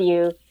serve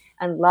you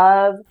and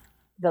love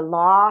the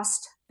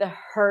lost, the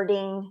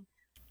hurting,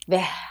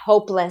 the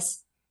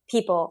hopeless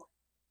people,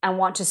 and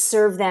want to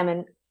serve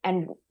them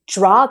and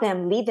draw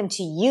them, lead them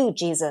to you,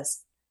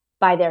 Jesus,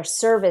 by their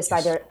service,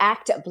 by their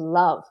act of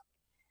love.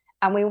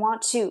 And we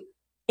want to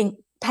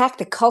impact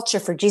the culture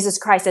for Jesus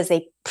Christ as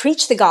they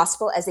preach the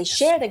gospel, as they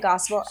share the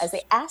gospel, as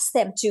they ask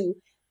them to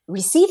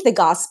receive the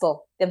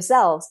gospel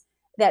themselves,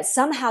 that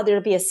somehow there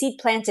will be a seed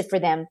planted for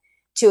them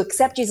to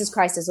accept Jesus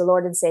Christ as the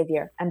Lord and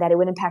Savior, and that it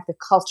would impact the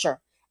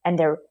culture, and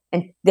the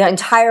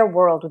entire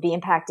world would be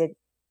impacted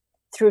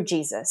through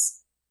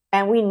Jesus.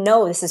 And we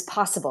know this is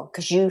possible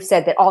because you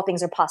said that all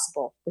things are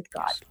possible with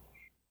God.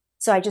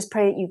 So I just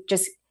pray that you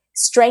just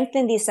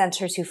strengthen these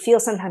centers who feel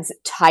sometimes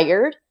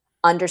tired,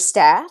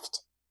 understaffed,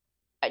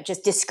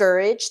 just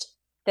discouraged,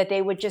 that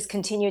they would just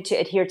continue to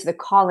adhere to the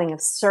calling of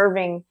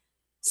serving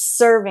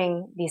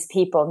these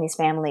people and these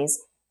families,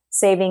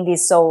 saving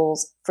these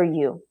souls for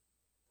you.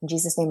 In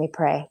Jesus' name we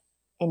pray.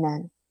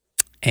 Amen.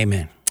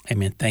 Amen.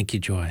 Amen. Thank you,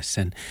 Joyce.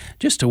 And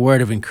just a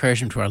word of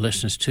encouragement to our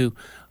listeners, too.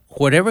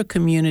 Whatever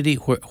community,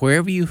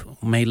 wherever you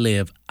may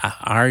live,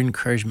 our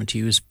encouragement to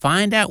you is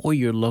find out where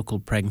your local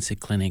pregnancy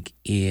clinic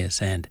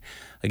is. And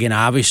again,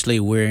 obviously,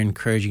 we're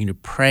encouraging you to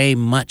pray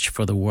much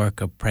for the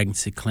work of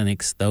pregnancy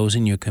clinics, those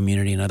in your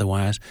community and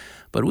otherwise.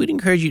 But we'd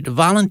encourage you to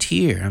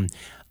volunteer.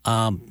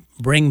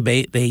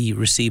 They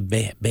receive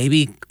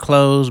baby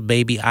clothes,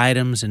 baby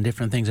items, and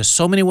different things. There's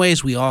so many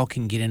ways we all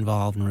can get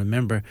involved. And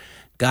remember,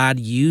 God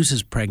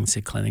uses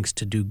pregnancy clinics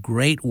to do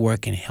great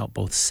work and help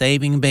both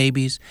saving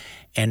babies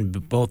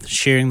and both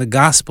sharing the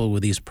gospel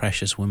with these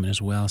precious women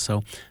as well.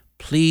 So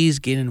please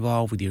get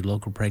involved with your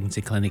local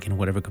pregnancy clinic in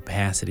whatever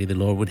capacity the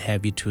Lord would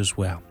have you to as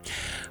well.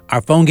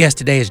 Our phone guest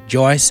today is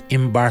Joyce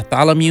M.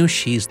 Bartholomew.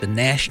 She's the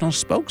national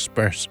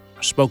spokesperson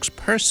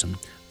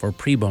for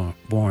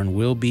preborn.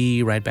 We'll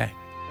be right back.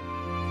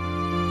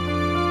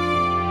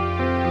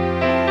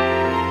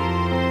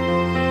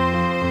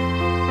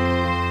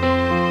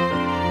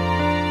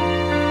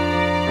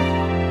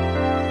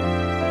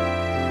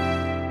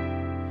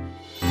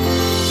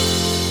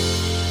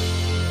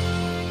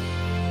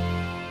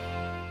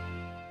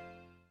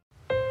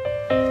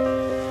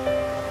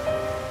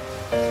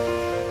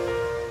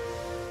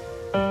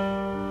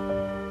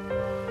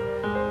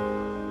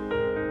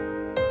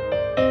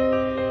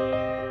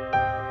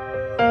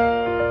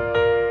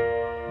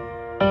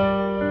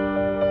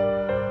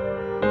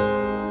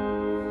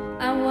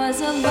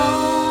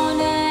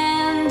 Alone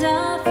and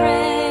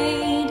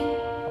afraid.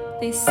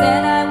 They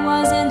said I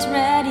wasn't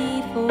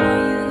ready for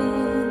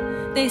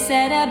you. They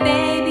said a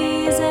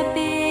baby's a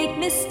big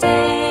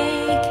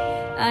mistake.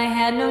 I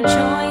had no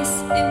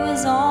choice, it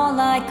was all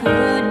I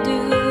could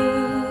do.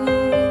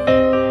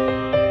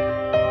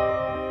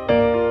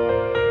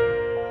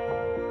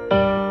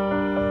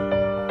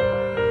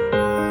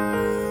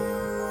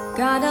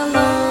 God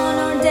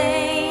alone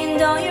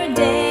ordained all your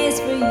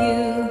days for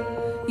you.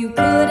 You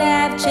could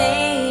have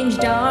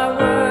changed our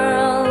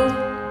world.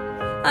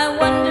 I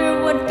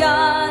wonder what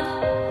God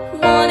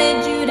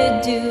wanted you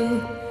to do.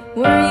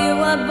 Were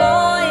you a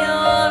boy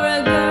or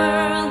a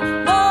girl?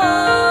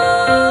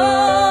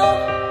 Whoa,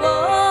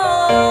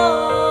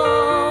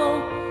 whoa.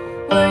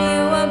 Were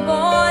you a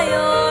boy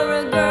or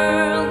a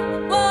girl?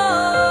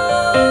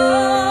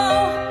 Whoa,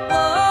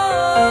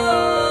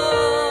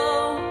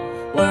 whoa.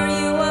 Were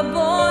you a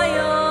boy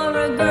or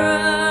a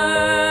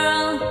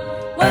girl?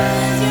 What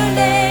was your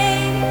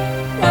name?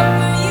 What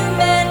were you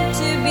meant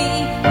to be?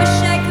 Wish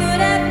I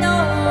could have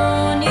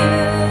known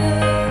you.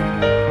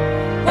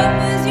 What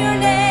was your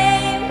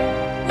name?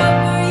 What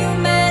were you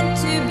meant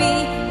to be?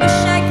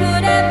 Wish I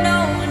could have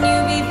known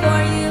you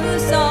before you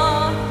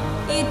saw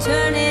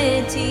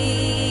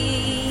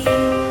eternity.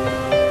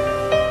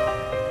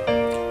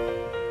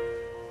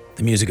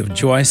 The music of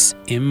Joyce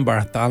M.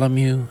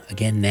 Bartholomew,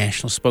 again,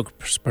 national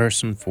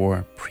spokesperson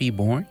for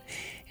Preborn,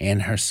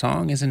 and her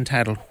song is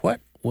entitled, What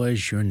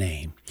Was Your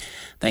Name?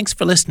 Thanks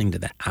for listening to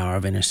the Hour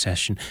of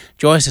Intercession.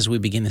 Joyce, as we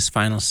begin this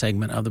final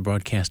segment of the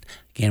broadcast,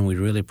 again, we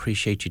really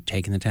appreciate you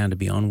taking the time to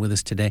be on with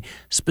us today.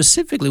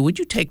 Specifically, would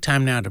you take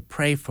time now to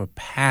pray for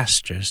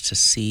pastors to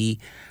see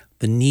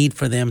the need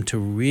for them to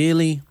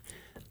really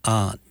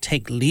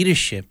take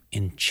leadership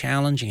in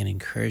challenging and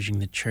encouraging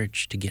the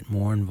church to get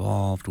more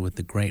involved with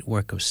the great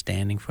work of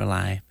standing for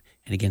life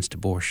and against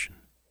abortion?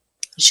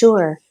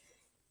 Sure.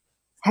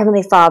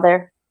 Heavenly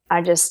Father,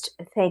 I just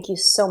thank you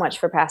so much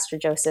for Pastor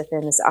Joseph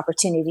and this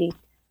opportunity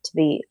to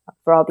be,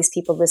 for all these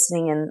people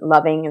listening and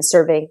loving and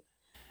serving.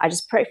 I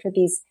just pray for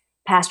these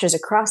pastors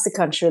across the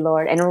country,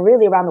 Lord, and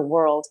really around the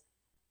world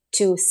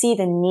to see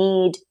the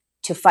need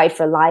to fight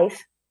for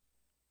life,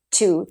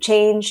 to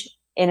change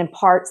and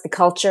impart the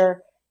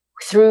culture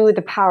through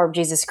the power of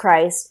Jesus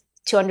Christ,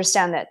 to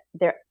understand that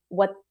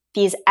what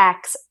these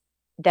acts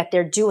that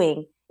they're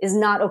doing is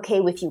not okay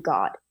with you,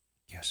 God.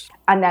 Yes.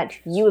 And that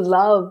you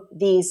love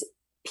these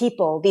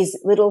people, these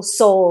little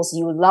souls,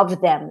 you love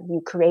them,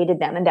 you created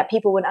them, and that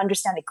people would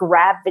understand the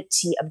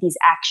gravity of these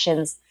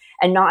actions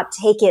and not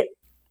take it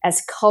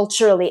as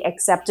culturally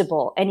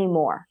acceptable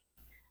anymore.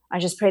 I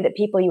just pray that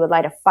you would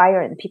light a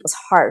fire in people's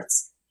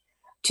hearts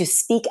to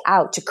speak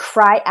out, to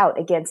cry out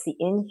against the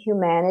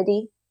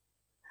inhumanity,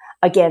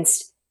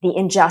 against the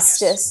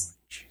injustice,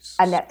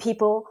 and that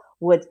people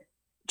would,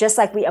 just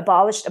like we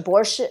abolished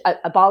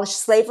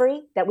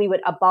slavery, that we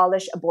would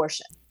abolish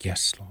abortion.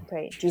 Yes, Lord.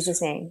 Pray in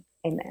Jesus' name.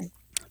 Amen.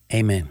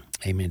 Amen.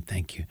 Amen.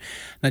 Thank you.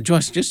 Now,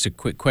 Joyce, just a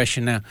quick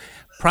question now.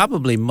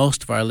 Probably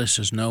most of our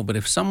listeners know, but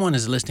if someone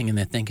is listening and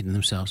they're thinking to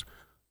themselves,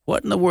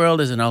 what in the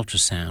world is an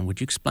ultrasound? Would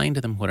you explain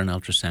to them what an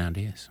ultrasound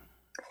is?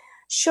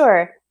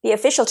 Sure. The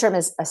official term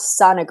is a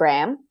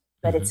sonogram,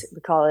 but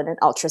we call it an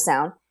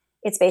ultrasound.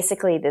 It's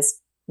basically this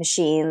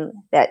machine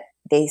that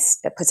they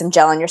put some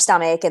gel on your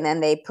stomach, and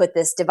then they put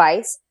this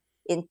device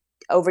in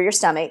over your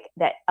stomach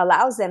that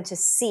allows them to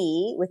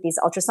see with these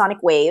ultrasonic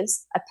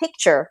waves a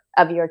picture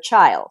of your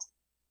child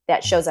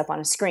that shows up on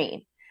a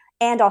screen,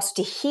 and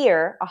also to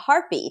hear a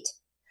heartbeat,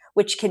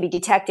 which can be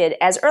detected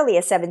as early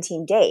as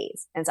 17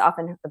 days. And it's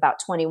often about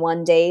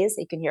 21 days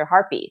you can hear a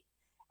heartbeat.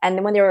 And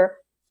then when they're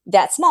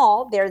that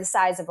small, they're the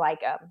size of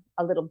like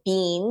a little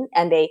bean,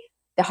 and the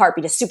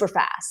heartbeat is super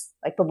fast,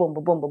 like boom, boom,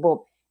 boom, boom, boom, boom.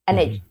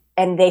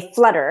 And they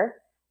flutter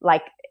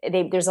like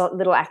there's a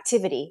little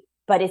activity,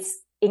 but it's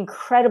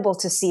incredible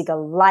to see the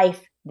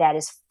life that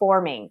is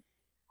forming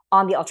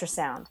on the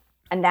ultrasound.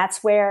 And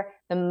that's where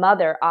the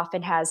mother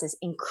often has this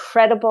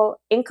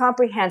incredible,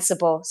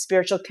 incomprehensible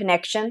spiritual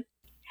connection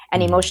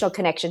and emotional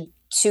connection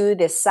to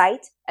the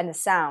sight and the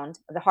sound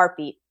of the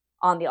heartbeat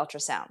on the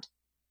ultrasound.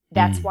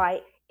 That's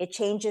why it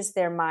changes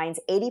their minds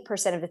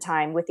 80% of the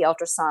time with the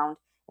ultrasound.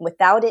 And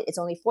without it, it's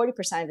only 40%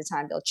 of the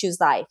time they'll choose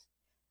life.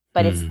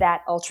 But it's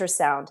that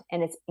ultrasound,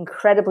 and it's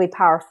incredibly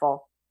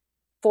powerful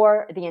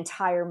for the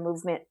entire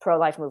movement,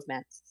 pro-life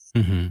movement.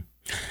 Mm-hmm.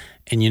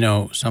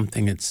 And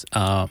something that's,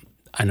 I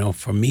know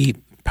for me,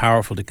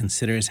 powerful to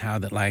consider is how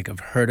that, like, I've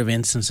heard of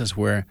instances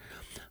where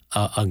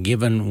a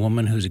given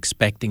woman who's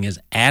expecting is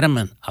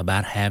adamant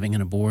about having an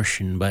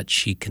abortion, but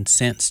she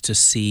consents to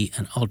see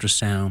an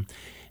ultrasound,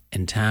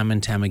 and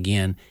time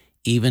again,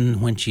 even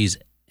when she's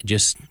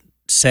just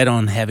set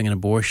on having an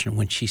abortion,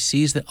 when she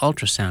sees the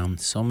ultrasound,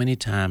 so many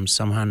times,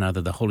 somehow or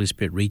another, the Holy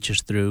Spirit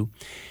reaches through,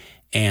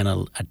 and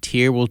a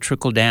tear will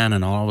trickle down,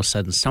 and all of a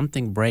sudden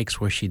something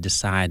breaks where she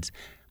decides,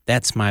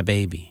 that's my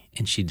baby,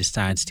 and she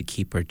decides to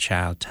keep her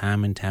child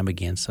time and time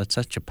again. So it's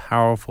such a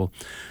powerful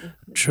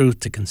truth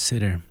to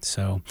consider.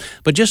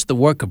 But just the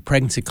work of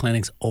pregnancy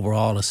clinics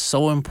overall is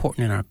so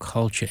important in our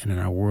culture and in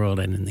our world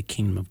and in the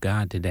kingdom of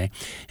God today.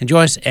 And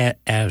Joyce,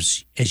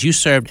 as you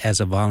served as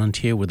a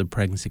volunteer with a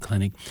pregnancy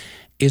clinic,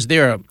 is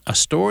there a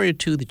story or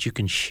two that you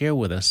can share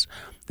with us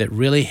that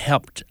really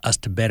helped us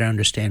to better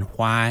understand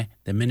why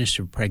the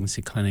ministry of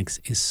pregnancy clinics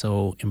is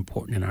so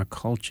important in our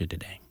culture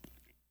today?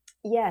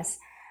 Yes,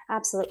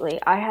 absolutely.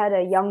 I had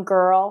a young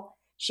girl.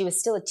 She was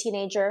still a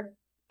teenager,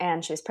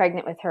 and she was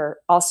pregnant with her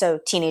also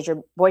teenager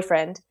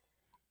boyfriend.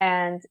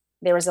 And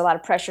there was a lot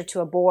of pressure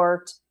to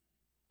abort.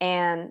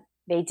 And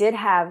they did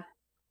have,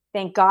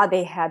 thank God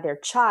they had their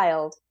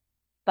child.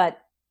 But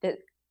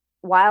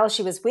while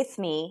she was with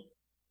me,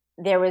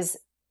 there was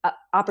an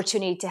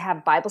opportunity to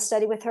have Bible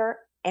study with her.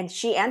 And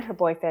she and her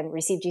boyfriend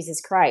received Jesus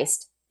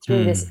Christ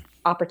through this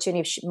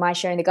opportunity of my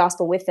sharing the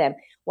gospel with them.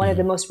 One of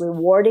the most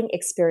rewarding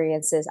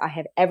experiences I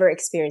have ever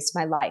experienced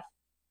in my life,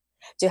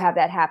 to have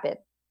that happen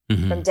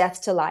from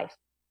death to life.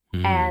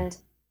 And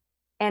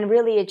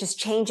really it just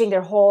changing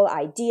their whole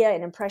idea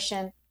and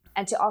impression,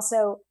 and to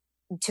also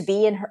to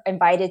be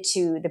invited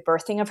to the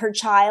birthing of her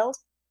child.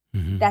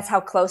 That's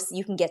how close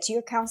you can get to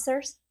your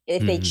counselors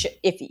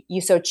if you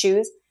so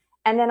choose.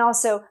 And then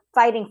also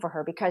fighting for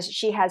her, because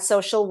she had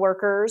social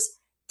workers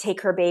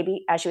take her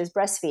baby as she was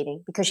breastfeeding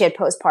because she had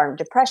postpartum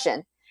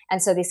depression.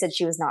 And so they said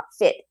she was not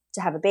fit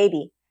to have a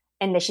baby.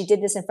 And that she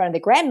did this in front of the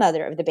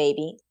grandmother of the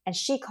baby. And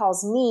she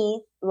calls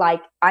me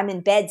like I'm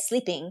in bed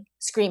sleeping,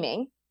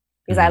 screaming,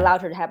 because I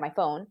allowed her to have my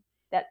phone,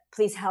 that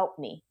please help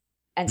me.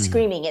 And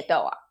screaming it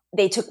though.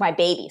 They took my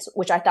baby,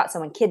 which I thought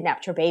someone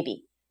kidnapped her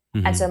baby.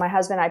 And so my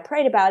husband and I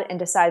prayed about it and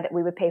decided that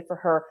we would pay for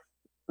her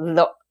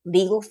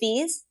legal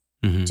fees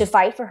to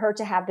fight for her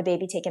to have the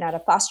baby taken out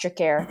of foster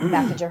care and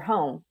back into her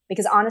home.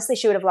 Because honestly,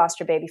 she would have lost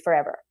her baby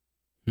forever.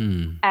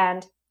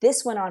 And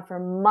this went on for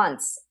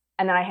months.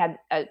 And then I had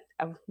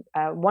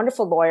a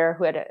wonderful lawyer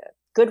who had a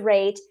good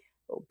rate,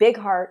 big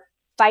heart,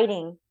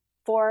 fighting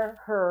for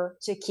her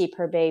to keep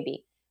her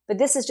baby. But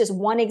this is just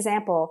one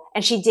example.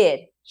 And she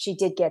did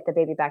get the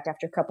baby back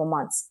after a couple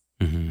months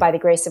by the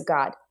grace of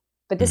God.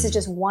 But this is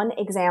just one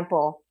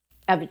example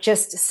of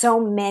just so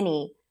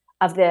many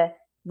of the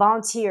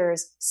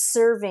volunteers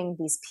serving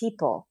these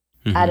people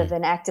out of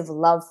an act of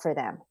love for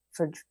them,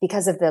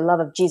 because of the love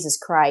of Jesus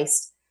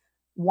Christ,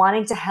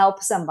 wanting to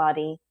help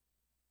somebody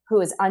who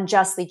is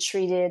unjustly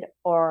treated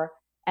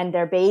and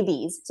their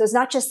babies. So it's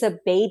not just the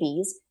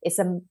babies, it's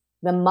the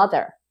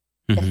mother,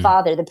 the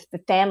father, the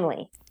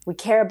family. We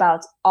care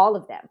about all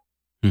of them.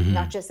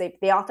 Not just,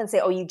 they often say,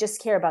 oh, you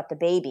just care about the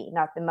baby,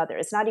 not the mother.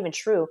 It's not even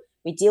true.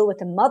 We deal with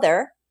the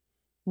mother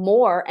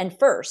more and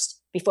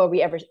first before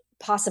we ever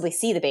possibly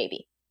see the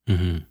baby.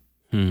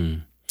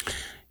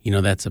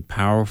 That's a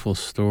powerful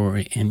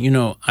story. And,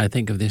 I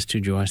think of this too,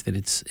 Joyce, that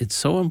it's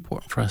so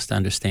important for us to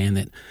understand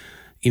that,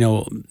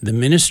 the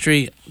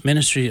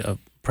ministry of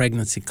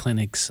pregnancy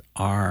clinics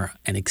are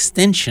an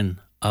extension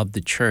of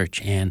the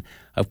church. And,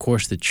 of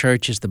course, the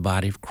church is the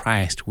body of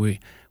Christ. We're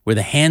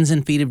the hands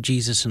and feet of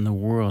Jesus in the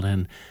world.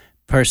 And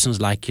persons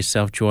like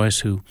yourself, Joyce,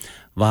 who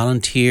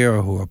volunteer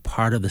or who are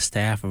part of the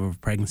staff of a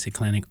pregnancy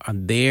clinic are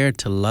there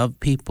to love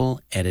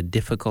people at a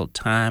difficult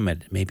time,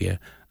 at maybe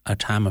a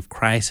time of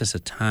crisis, a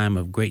time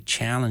of great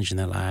challenge in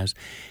their lives.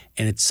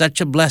 And it's such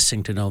a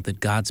blessing to know that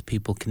God's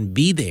people can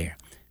be there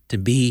to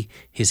be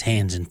his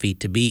hands and feet,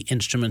 to be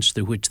instruments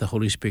through which the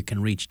Holy Spirit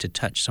can reach to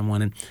touch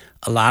someone. And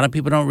a lot of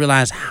people don't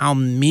realize how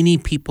many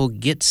people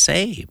get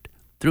saved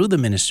through the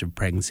Ministry of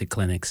Pregnancy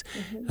Clinics,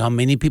 how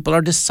many people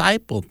are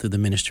discipled through the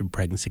Ministry of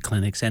Pregnancy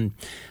Clinics. And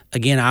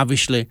again,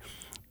 obviously,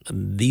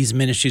 these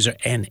ministries are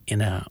in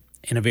a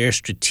very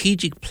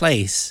strategic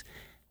place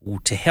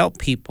to help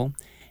people,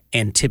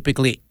 and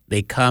typically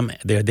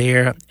they're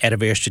there at a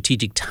very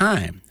strategic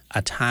time,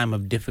 a time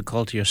of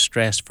difficulty or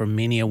stress for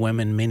many a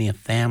women, many a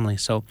family.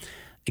 So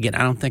again,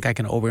 I don't think I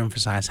can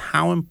overemphasize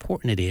how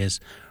important it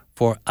is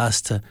for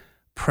us to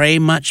pray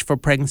much for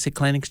pregnancy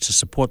clinics, to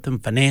support them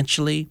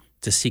financially,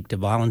 to seek to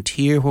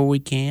volunteer where we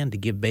can, to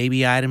give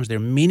baby items. There are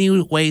many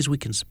ways we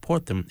can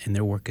support them, and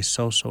their work is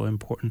so, so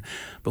important.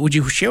 But would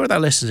you share with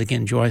our listeners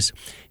again, Joyce,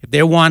 if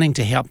they're wanting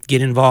to help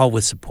get involved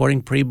with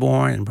supporting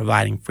preborn and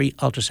providing free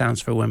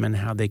ultrasounds for women,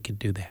 how they could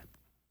do that?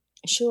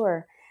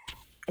 Sure.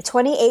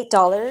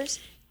 $28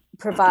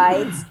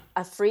 provides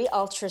a free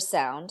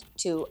ultrasound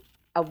to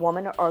a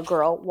woman or a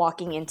girl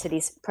walking into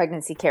these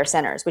pregnancy care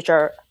centers, which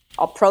are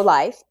all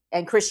pro-life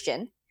and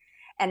Christian,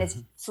 and it's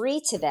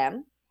free to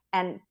them.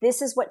 And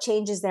this is what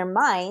changes their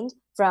mind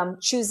from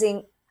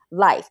choosing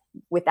life.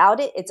 Without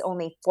it, it's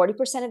only 40%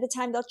 of the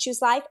time they'll choose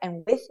life.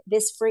 And with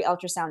this free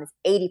ultrasound, it's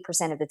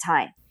 80% of the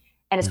time.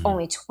 And it's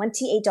only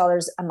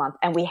 $28 a month.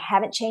 And we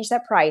haven't changed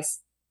that price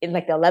in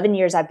like the 11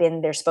 years I've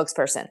been their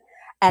spokesperson.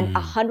 And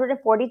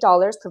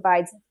 $140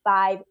 provides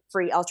 5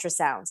 free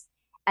ultrasounds.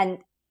 And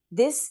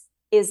this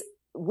is,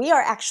 we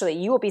are actually,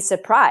 you will be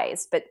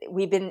surprised, but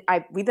we've been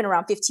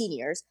around 15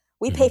 years.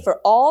 We pay for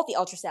all the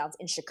ultrasounds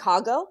in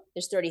Chicago.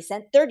 There's 30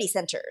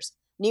 centers.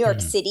 New York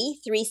City,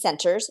 3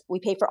 centers. We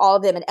pay for all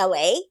of them in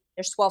LA.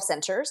 There's 12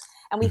 centers.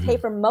 And we pay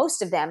for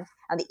most of them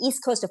on the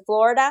east coast of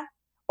Florida.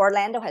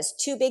 Orlando has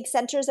 2 big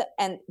centers,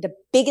 and the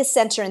biggest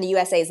center in the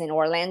USA is in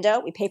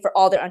Orlando. We pay for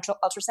all their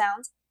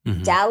ultrasounds.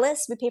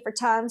 Dallas, we pay for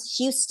tons.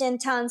 Houston,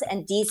 tons.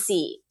 And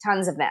DC,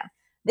 tons of them.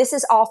 This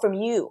is all from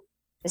you.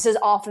 This is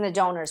all from the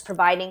donors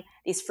providing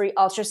these free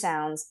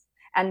ultrasounds.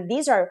 And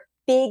these are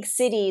big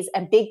cities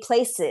and big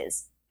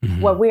places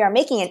where we are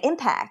making an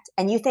impact.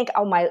 And you think,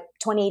 oh, my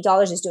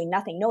 $28 is doing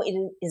nothing. No, it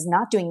is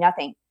not doing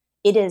nothing.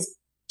 It is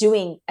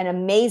doing an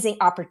amazing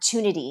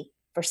opportunity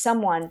for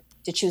someone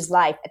to choose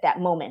life at that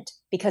moment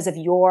because of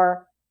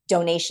your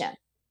donation,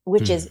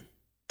 which is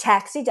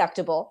tax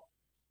deductible,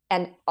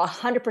 and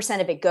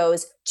 100% of it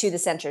goes to the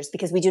centers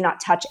because we do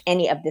not touch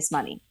any of this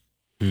money.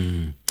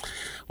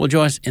 Well,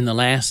 Joyce, in the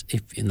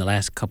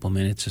last couple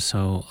minutes or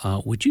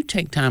so, would you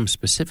take time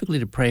specifically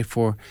to pray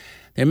for?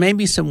 There may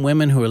be some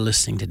women who are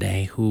listening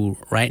today who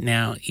right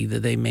now either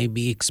they may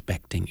be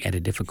expecting at a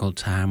difficult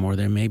time, or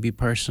there may be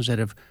persons that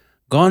have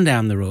gone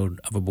down the road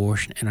of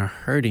abortion and are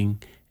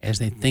hurting as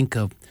they think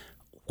of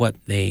what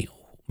they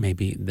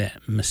maybe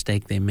that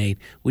mistake they made.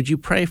 Would you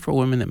pray for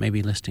women that may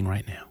be listening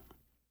right now?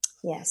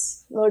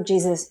 Yes. Lord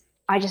Jesus,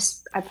 I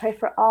pray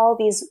for all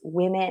these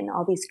women,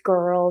 all these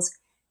girls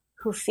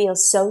who feel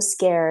so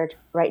scared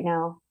right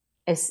now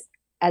as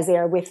they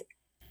are with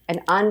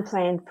an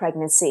unplanned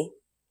pregnancy,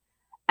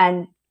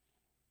 and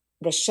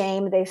the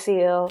shame they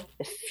feel,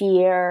 the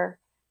fear,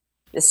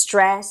 the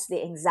stress,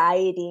 the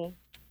anxiety,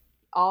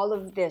 all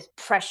of the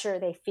pressure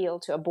they feel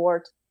to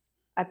abort.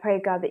 I pray,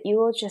 God, that you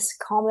will just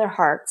calm their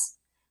hearts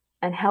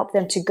and help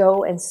them to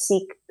go and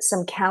seek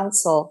some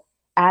counsel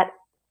at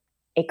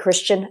a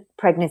Christian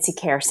pregnancy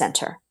care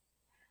center,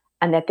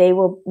 and that they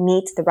will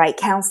meet the right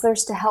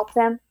counselors to help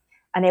them,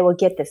 and they will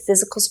get the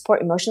physical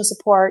support, emotional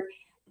support,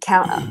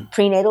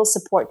 prenatal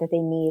support that they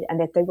need, and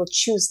that they will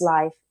choose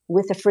life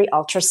with a free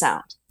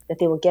ultrasound, that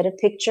they will get a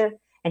picture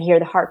and hear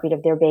the heartbeat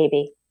of their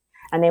baby.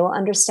 And they will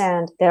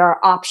understand there are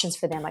options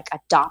for them like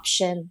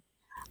adoption,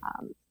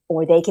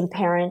 or they can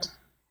parent.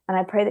 And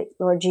I pray that,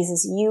 Lord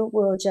Jesus, you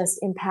will just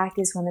impact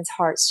these women's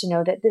hearts to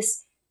know that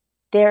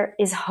there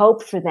is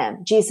hope for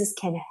them. Jesus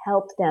can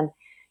help them.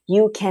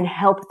 You can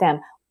help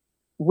them.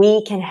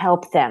 We can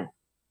help them.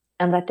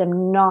 And let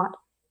them not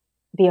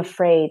be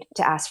afraid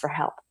to ask for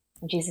help.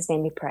 In Jesus'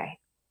 name we pray.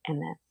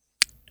 Amen.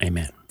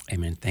 Amen.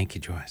 Amen. Thank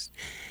you, Joyce.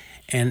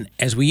 And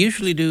as we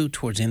usually do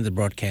towards the end of the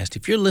broadcast,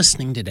 if you're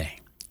listening today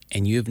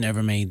and you've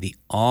never made the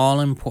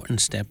all-important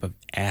step of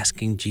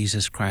asking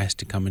Jesus Christ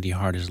to come into your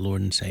heart as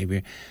Lord and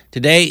Savior,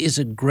 today is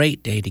a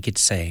great day to get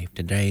saved.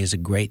 Today is a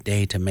great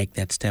day to make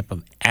that step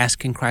of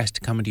asking Christ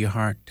to come into your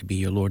heart, to be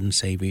your Lord and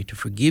Savior, to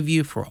forgive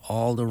you for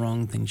all the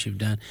wrong things you've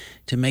done,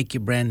 to make you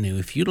brand new.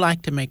 If you'd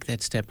like to make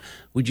that step,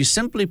 would you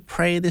simply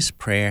pray this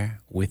prayer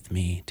with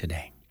me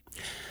today?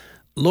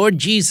 Lord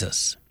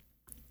Jesus,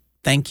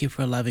 thank you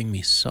for loving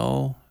me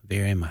so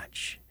very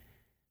much,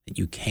 that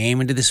you came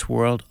into this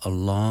world a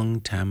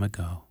long time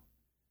ago.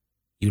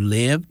 You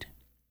lived.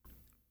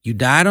 You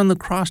died on the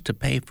cross to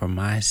pay for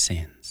my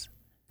sins.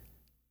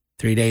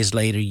 3 days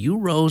later, you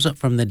rose up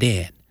from the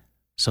dead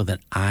so that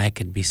I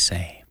could be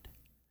saved.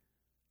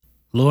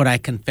 Lord, I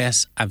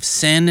confess I've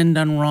sinned and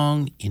done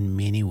wrong in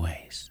many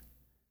ways.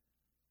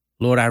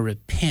 Lord, I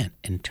repent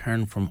and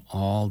turn from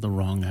all the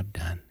wrong I've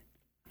done.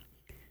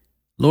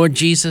 Lord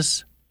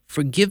Jesus,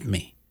 forgive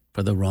me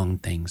for the wrong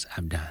things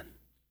I've done.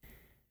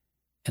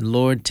 And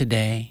Lord,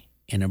 today,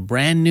 in a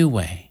brand new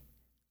way,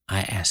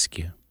 I ask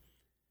you,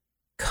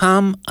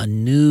 come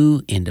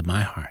anew into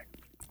my heart.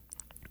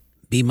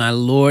 Be my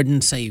Lord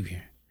and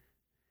Savior.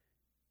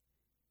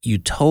 You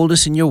told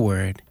us in your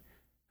word,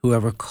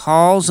 whoever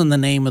calls on the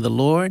name of the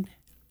Lord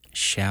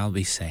shall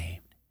be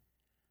saved.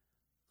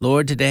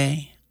 Lord,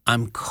 today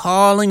I'm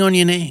calling on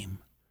your name.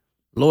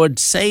 Lord,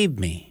 save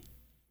me.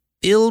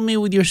 Fill me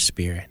with your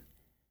Spirit.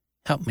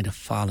 Help me to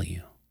follow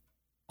you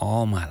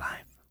all my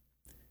life.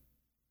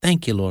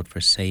 Thank you, Lord,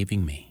 for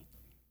saving me.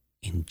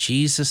 In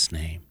Jesus'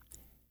 name,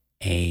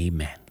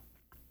 amen.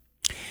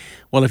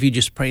 Well, if you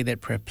just pray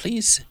that prayer,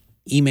 please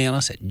email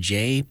us at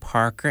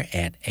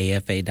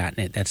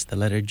jparker@afa.net. That's the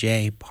letter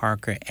J,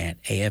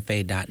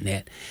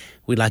 parker@afa.net.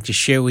 We'd like to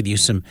share with you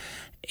some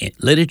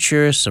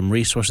literature, some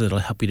resources that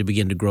will help you to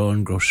begin to grow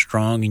and grow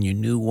strong in your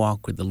new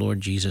walk with the Lord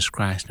Jesus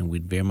Christ, and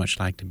we'd very much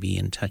like to be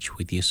in touch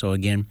with you. So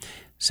again,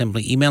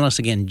 simply email us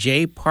again,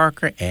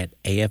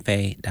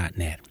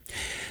 jparker@afa.net.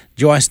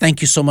 Joyce,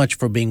 thank you so much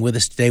for being with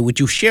us today. Would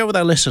you share with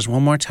our listeners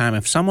one more time,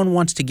 if someone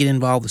wants to get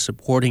involved with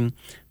supporting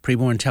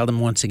Preborn, tell them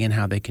once again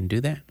how they can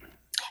do that?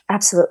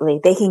 Absolutely.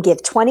 They can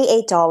give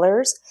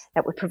 $28.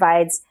 That would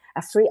provide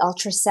a free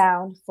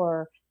ultrasound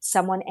for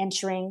someone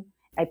entering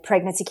a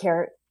pregnancy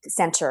care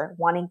center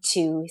wanting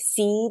to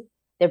see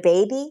their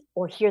baby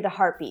or hear the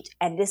heartbeat.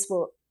 And this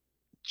will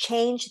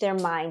change their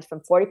mind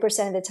from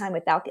 40% of the time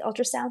without the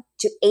ultrasound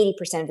to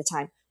 80% of the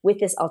time with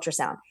this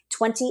ultrasound.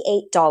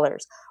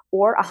 $28.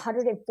 Or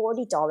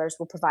 $140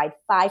 will provide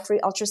 5 free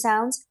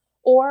ultrasounds,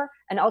 or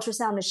an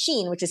ultrasound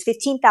machine, which is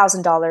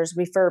 $15,000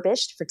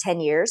 refurbished for 10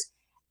 years,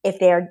 if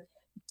they're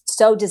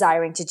so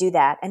desiring to do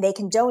that. And they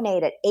can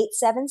donate at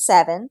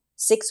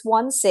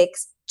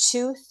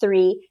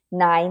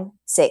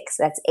 877-616-2396.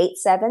 That's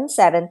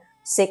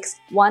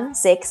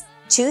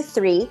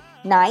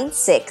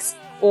 877-616-2396.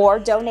 Or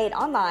donate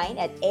online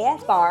at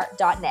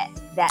afr.net.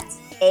 That's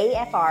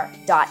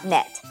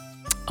afr.net.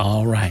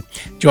 All right.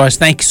 Joyce,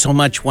 thank you so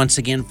much once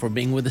again for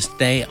being with us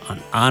today.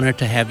 An honor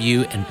to have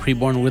you and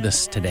Preborn with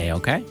us today,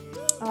 okay?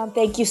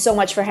 Thank you so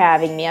much for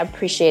having me. I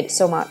appreciate it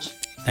so much.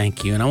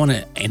 Thank you. And I want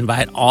to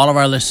invite all of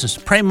our listeners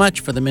to pray much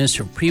for the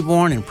ministry of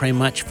Preborn and pray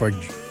much for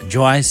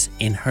Joyce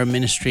in her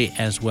ministry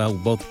as well,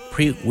 both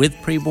with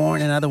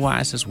Preborn and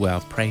otherwise as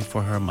well. Pray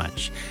for her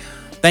much.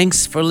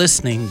 Thanks for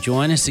listening.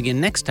 Join us again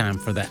next time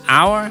for the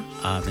Hour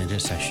of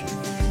Intercession.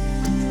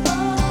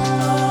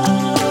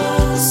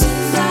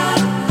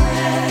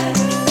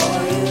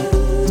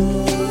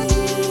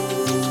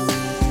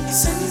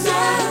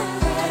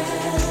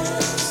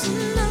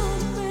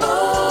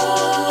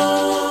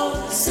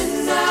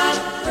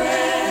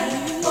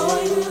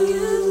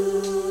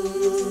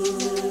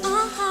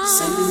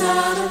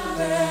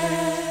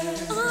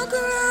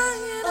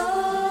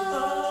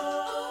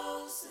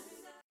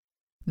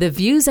 The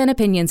views and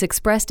opinions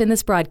expressed in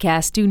this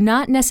broadcast do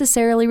not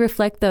necessarily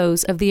reflect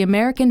those of the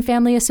American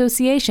Family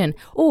Association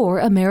or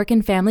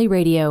American Family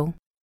Radio.